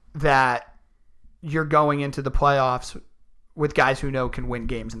that you're going into the playoffs with guys who can win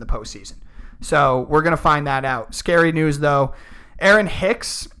games in the postseason. So we're going to find that out. Scary news, though. Aaron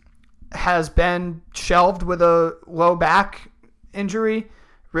Hicks has been shelved with a low back injury.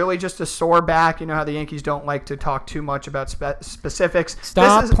 Really just a sore back. You know how the Yankees don't like to talk too much about specifics.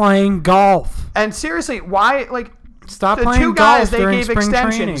 Stop playing golf. And seriously, why? Stop the playing 2 guys golf they gave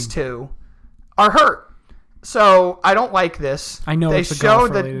extensions to are hurt. So I don't like this. I know it's a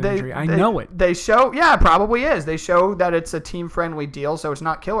golf-related injury. I know it. They show, yeah, it probably is. They show that it's a team-friendly deal, so it's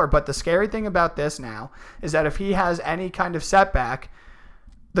not killer. But the scary thing about this now is that if he has any kind of setback,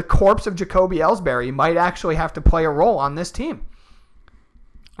 the corpse of Jacoby Ellsbury might actually have to play a role on this team.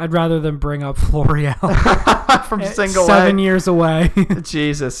 I'd rather than bring up Florial from single 7 years away.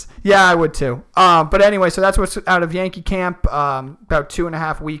 Jesus. Yeah, I would too. But anyway, so that's what's out of Yankee camp about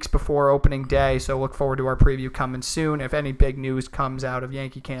 2.5 weeks before opening day. So look forward to our preview coming soon. If any big news comes out of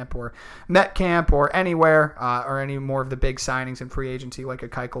Yankee camp or Met camp or anywhere or any more of the big signings in free agency like a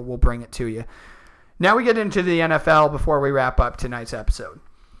Keuchel, we'll bring it to you. Now we get into the NFL before we wrap up tonight's episode.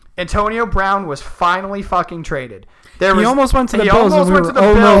 Antonio Brown was finally fucking traded. He almost went to the Bills. He almost went to the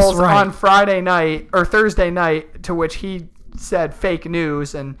Bills right on Friday night or Thursday night, to which he said fake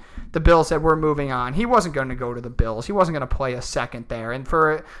news, and the Bills said we're moving on. He wasn't going to go to the Bills. He wasn't going to play a second there. And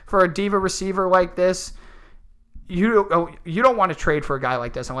for a diva receiver like this, you don't want to trade for a guy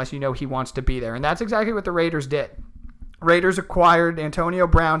like this unless you know he wants to be there. And that's exactly what the Raiders did. Raiders acquired Antonio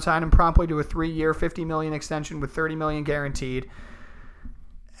Brown, signed him promptly to a 3-year, $50 million extension with $30 million guaranteed.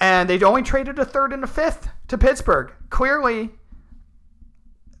 And they only traded a third and a fifth to Pittsburgh. Clearly,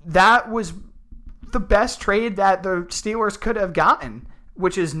 that was the best trade that the Steelers could have gotten,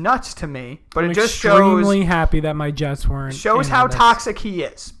 which is nuts to me. But it just shows. I'm extremely happy that my Jets weren't. Shows how toxic he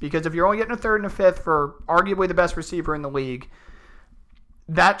is. Because if you're only getting a third and a fifth for arguably the best receiver in the league,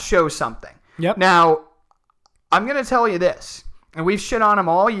 that shows something. Yep. Now, I'm going to tell you this, and we've shit on him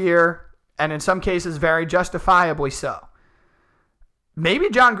all year, and in some cases very justifiably so. Maybe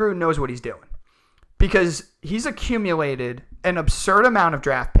John Gruden knows what he's doing, because he's accumulated an absurd amount of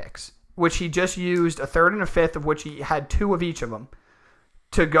draft picks, which he just used a third and a fifth, of which he had 2 of each of them,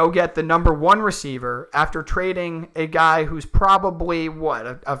 to go get the number 1 receiver after trading a guy who's probably,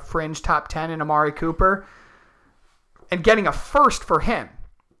 a fringe top 10 in Amari Cooper, and getting a first for him,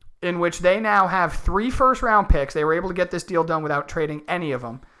 in which they now have 3 first-round picks. They were able to get this deal done without trading any of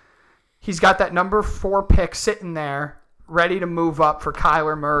them. He's got that number 4 pick sitting there, ready to move up for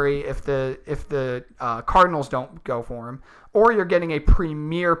Kyler Murray if the Cardinals don't go for him, or you're getting a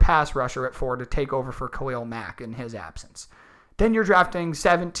premier pass rusher at 4 to take over for Khalil Mack in his absence. Then you're drafting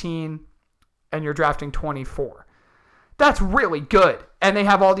 17 and you're drafting 24. That's really good. And they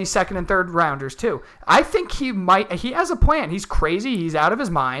have all these second and third rounders too. I think he has a plan. He's crazy. He's out of his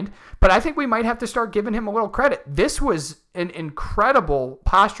mind. But I think we might have to start giving him a little credit. This was an incredible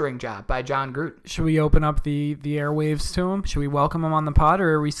posturing job by John Gruden. Should we open up the airwaves to him? Should we welcome him on the pod,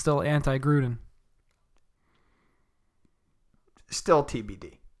 or are we still anti-Gruden? Still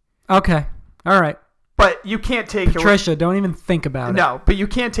TBD. Okay. All right. But you can't take Patricia, don't even think about it. No, but you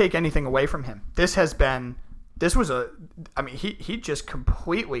can't take anything away from him. He just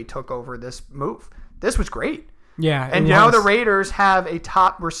completely took over this move. This was great. Yeah. And now the Raiders have a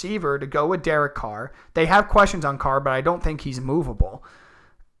top receiver to go with Derek Carr. They have questions on Carr, but I don't think he's movable.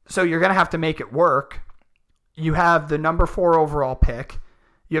 So you're going to have to make it work. You have the number 4 overall pick.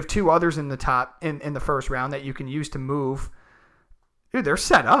 You have 2 others in the top in the first round that you can use to move. Dude, they're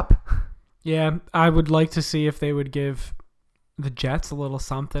set up. Yeah, I would like to see if they would give the Jets a little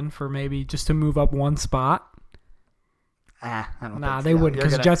something for maybe just to move up one spot. I don't think Nah, they wouldn't,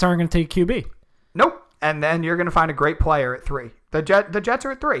 because the Jets aren't going to take QB. Nope. And then you're going to find a great player at 3. The Jets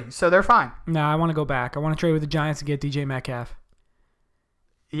are at 3, so they're fine. No, I want to go back. I want to trade with the Giants to get DJ Metcalf.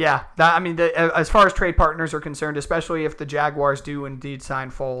 Yeah, as far as trade partners are concerned, especially if the Jaguars do indeed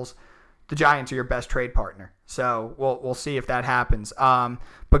sign Foles, the Giants are your best trade partner. So we'll see if that happens.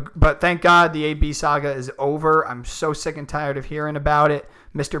 But thank God the AB saga is over. I'm so sick and tired of hearing about it.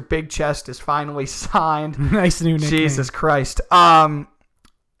 Mr. Big Chest is finally signed. Nice new nickname. Jesus Christ.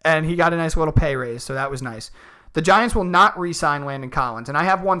 And he got a nice little pay raise, so that was nice. The Giants will not re-sign Landon Collins, and I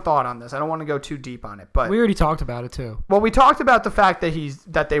have one thought on this. I don't want to go too deep on it, but we already talked about it too. Well, we talked about the fact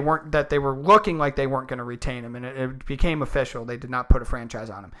that they were looking like they weren't going to retain him, and it became official. They did not put a franchise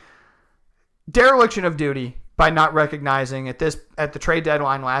on him. Dereliction of duty by not recognizing at the trade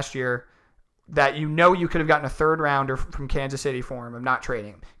deadline last year that you could have gotten a third rounder from Kansas City for him of not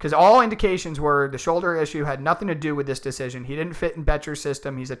trading him. Because all indications were the shoulder issue had nothing to do with this decision. He didn't fit in Betcher's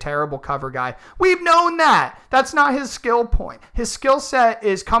system. He's a terrible cover guy. We've known that. That's not his skill point. His skill set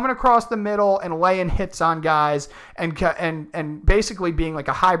is coming across the middle and laying hits on guys and basically being like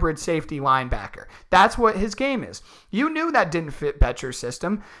a hybrid safety linebacker. That's what his game is. You knew that didn't fit Betcher's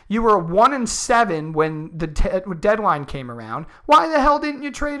system. You were 1-7 when the deadline came around. Why the hell didn't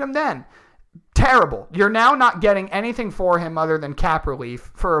you trade him then? Terrible. You're now not getting anything for him other than cap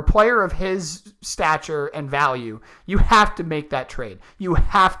relief. For a player of his stature and value, you have to make that trade. You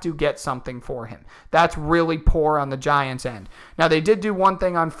have to get something for him. That's really poor on the Giants' end. Now, they did do one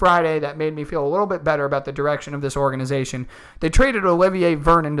thing on Friday that made me feel a little bit better about the direction of this organization. They traded Olivier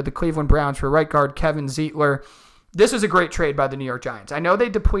Vernon to the Cleveland Browns for right guard Kevin Zeitler. This is a great trade by the New York Giants. I know they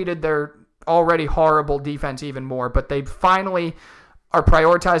depleted their already horrible defense even more, but they finally are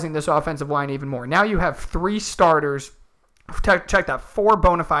prioritizing this offensive line even more. Now you have 3 starters. Check that, 4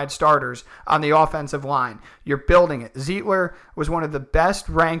 bona fide starters on the offensive line. You're building it. Zeitler was one of the best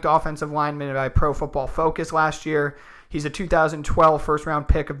ranked offensive linemen by Pro Football Focus last year. He's a 2012 first-round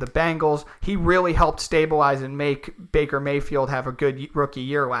pick of the Bengals. He really helped stabilize and make Baker Mayfield have a good rookie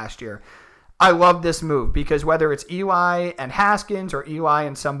year last year. I love this move because whether it's Eli and Haskins or Eli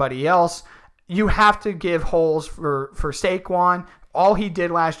and somebody else, you have to give holes for Saquon. All he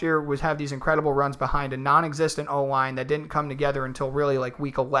did last year was have these incredible runs behind a non-existent O-line that didn't come together until really like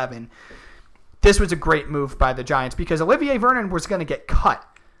week 11. This was a great move by the Giants because Olivier Vernon was going to get cut,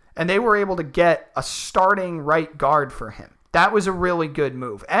 and they were able to get a starting right guard for him. That was a really good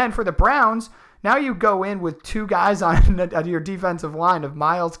move. And for the Browns, now you go in with 2 guys on your defensive line of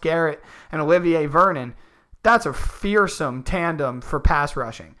Myles Garrett and Olivier Vernon. That's a fearsome tandem for pass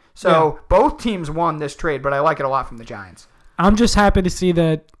rushing. So both teams won this trade, but I like it a lot from the Giants. I'm just happy to see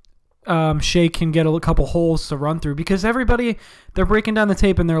that Shea can get a couple holes to run through because everybody, they're breaking down the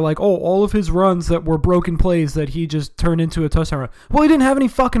tape and they're like, oh, all of his runs that were broken plays that he just turned into a touchdown run. Well, he didn't have any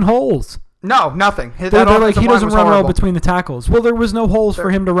fucking holes. No, nothing. They're like, he doesn't run well between the tackles. Well, there was no holes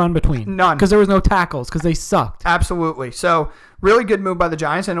for him to run between. None. Because there was no tackles because they sucked. Absolutely. So, really good move by the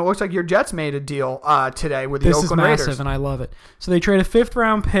Giants, and it looks like your Jets made a deal today with the Oakland Raiders. This is massive, and I love it. So, they trade a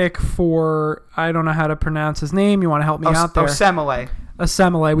 5th-round pick for, I don't know how to pronounce his name. You want to help me out there?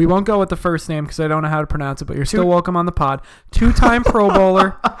 Osemele. We won't go with the first name because I don't know how to pronounce it, but you're still welcome on the pod. 2-time Pro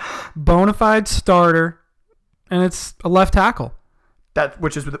Bowler, bona fide starter, and it's a left tackle.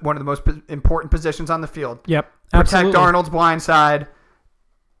 Which is one of the most important positions on the field. Yep, Protect absolutely. Darnold's blind side.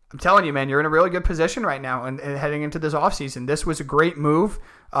 I'm telling you, man, you're in a really good position right now and heading into this offseason. This was a great move.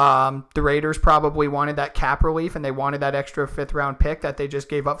 The Raiders probably wanted that cap relief, and they wanted that extra 5th-round pick that they just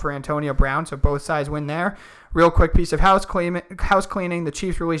gave up for Antonio Brown, so both sides win there. Real quick piece of house cleaning. The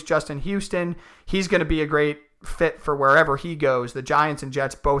Chiefs released Justin Houston. He's going to be a great fit for wherever he goes. The Giants and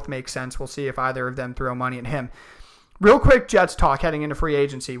Jets both make sense. We'll see if either of them throw money at him. Real quick Jets talk heading into free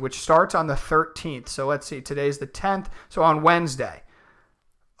agency, which starts on the 13th. So let's see, today's the 10th, so on Wednesday.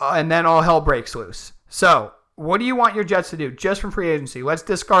 And then all hell breaks loose. So what do you want your Jets to do just from free agency? Let's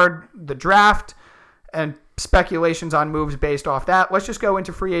discard the draft and speculations on moves based off that. Let's just go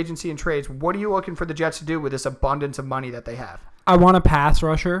into free agency and trades. What are you looking for the Jets to do with this abundance of money that they have? I want a pass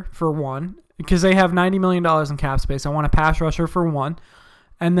rusher for one, because they have $90 million in cap space. I want a pass rusher for one.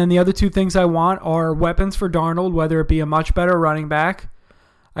 And then the other two things I want are weapons for Darnold, whether it be a much better running back.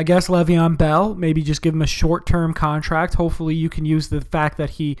 I guess Le'Veon Bell, maybe just give him a short-term contract. Hopefully you can use the fact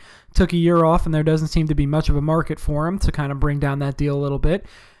that he took a year off and there doesn't seem to be much of a market for him to kind of bring down that deal a little bit.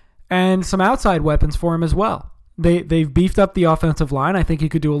 And some outside weapons for him as well. They've beefed up the offensive line. I think you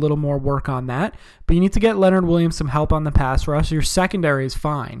could do a little more work on that. But you need to get Leonard Williams some help on the pass rush. Your secondary is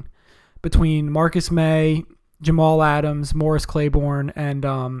fine. Between Marcus May, Jamal Adams, Morris Claiborne,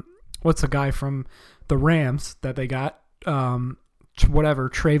 and what's the guy from the Rams that they got? Whatever,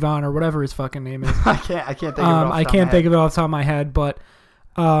 Trayvon or whatever his fucking name is. I can't think of it off the top of my head. I can't think of it off the top of my head, but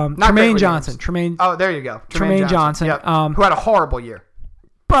Tremaine Johnson. Oh, there you go. Tremaine Johnson. Yep. Who had a horrible year.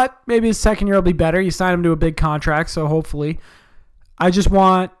 But maybe his second year will be better. You signed him to a big contract, so hopefully. I just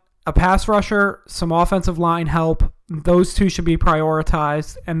want a pass rusher, some offensive line help. Those two should be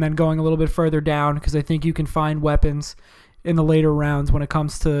prioritized, and then going a little bit further down, because I think you can find weapons in the later rounds when it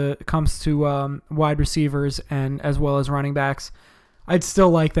comes to wide receivers and as well as running backs. I'd still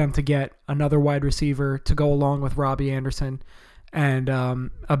like them to get another wide receiver to go along with Robbie Anderson and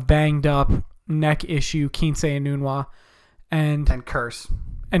a banged up neck issue Kinsey Enunwa and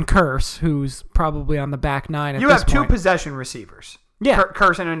Curse, who's probably on the back nine at this point. You have two possession receivers. Yeah.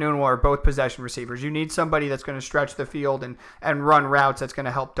 Curse and Enunwa are both possession receivers. You need somebody that's going to stretch the field and run routes that's going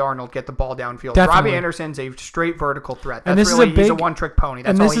to help Darnold get the ball downfield. Definitely. Robbie Anderson's a straight vertical threat. He's a one-trick pony.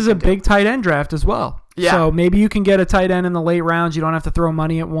 That's this is a big tight end draft as well. Yeah. So maybe you can get a tight end in the late rounds. You don't have to throw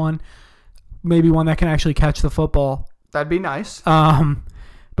money at one. Maybe one that can actually catch the football. That'd be nice.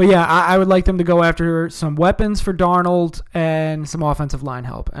 But yeah, I would like them to go after some weapons for Darnold and some offensive line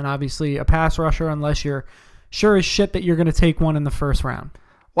help. And obviously a pass rusher, unless you're sure as shit that you're going to take one in the first round.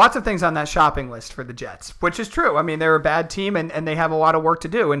 Lots of things on that shopping list for the Jets, which is true. I mean, they're a bad team, and they have a lot of work to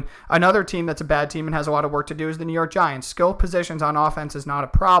do. And another team that's a bad team and has a lot of work to do is the New York Giants. Skill positions on offense is not a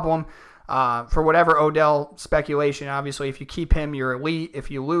problem. For whatever Odell speculation, obviously, if you keep him, you're elite. If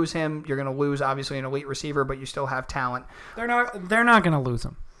you lose him, you're going to lose, obviously, an elite receiver, but you still have talent. They're not going to lose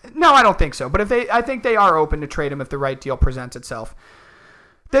him. No, I don't think so. But I think they are open to trade him if the right deal presents itself.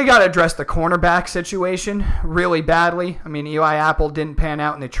 They got to address the cornerback situation really badly. I mean, Eli Apple didn't pan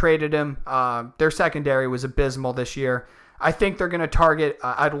out and they traded him. Their secondary was abysmal this year. I think they're going to target.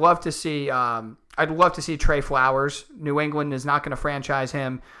 I'd love to see Trey Flowers. New England is not going to franchise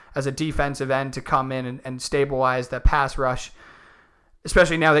him as a defensive end to come in and stabilize that pass rush,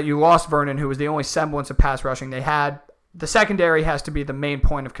 especially now that you lost Vernon, who was the only semblance of pass rushing they had. The secondary has to be the main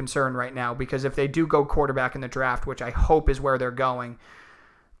point of concern right now, because if they do go quarterback in the draft, which I hope is where they're going,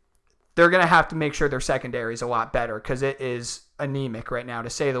 they're going to have to make sure their secondary is a lot better, because it is anemic right now, to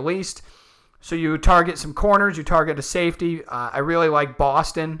say the least. So you target some corners, you target a safety. I really like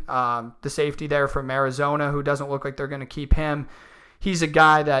Boston, the safety there from Arizona, who doesn't look like they're going to keep him. He's a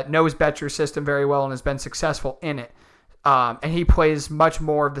guy that knows Betcher's system very well and has been successful in it. And he plays much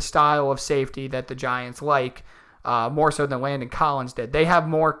more of the style of safety that the Giants like, more so than Landon Collins did. They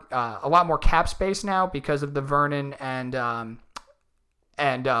have a lot more cap space now because of the Vernon and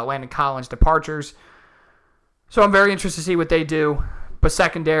Landon Collins departures. So I'm very interested to see what they do. But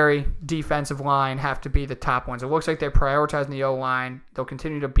secondary, defensive line have to be the top ones. It looks like they're prioritizing the O-line. They'll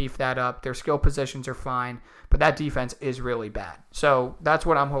continue to beef that up. Their skill positions are fine, but that defense is really bad. So that's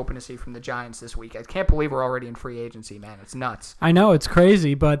what I'm hoping to see from the Giants this week. I can't believe we're already in free agency, man. It's nuts. I know, it's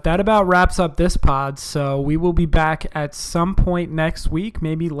crazy, but that about wraps up this pod. So we will be back at some point next week,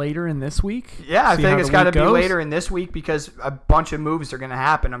 maybe later in this week. Yeah, I think it's got to be later in this week because a bunch of moves are going to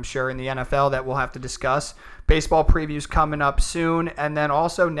happen, I'm sure, in the NFL that we'll have to discuss. Baseball previews coming up soon, and then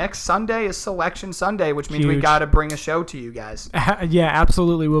also next Sunday is Selection Sunday, which means we got to bring a show to you guys. Yeah,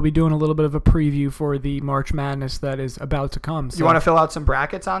 absolutely. We'll be doing a little bit of a preview for the March Madness that is about to come. So. You want to fill out some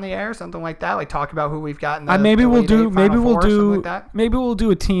brackets on the air, something like that? Like talk about who we've got in the maybe we'll do like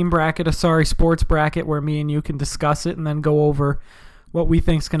a team bracket, a Sorry Sports bracket, where me and you can discuss it and then go over what we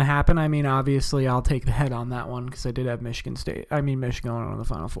think's going to happen. I mean, obviously, I'll take the head on that one because I did have Michigan going on in the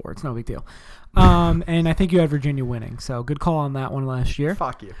Final Four. It's no big deal. And I think you had Virginia winning, so good call on that one last year.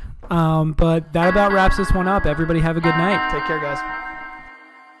 Fuck you. But that about wraps this one up. Everybody have a good night. Take care, guys.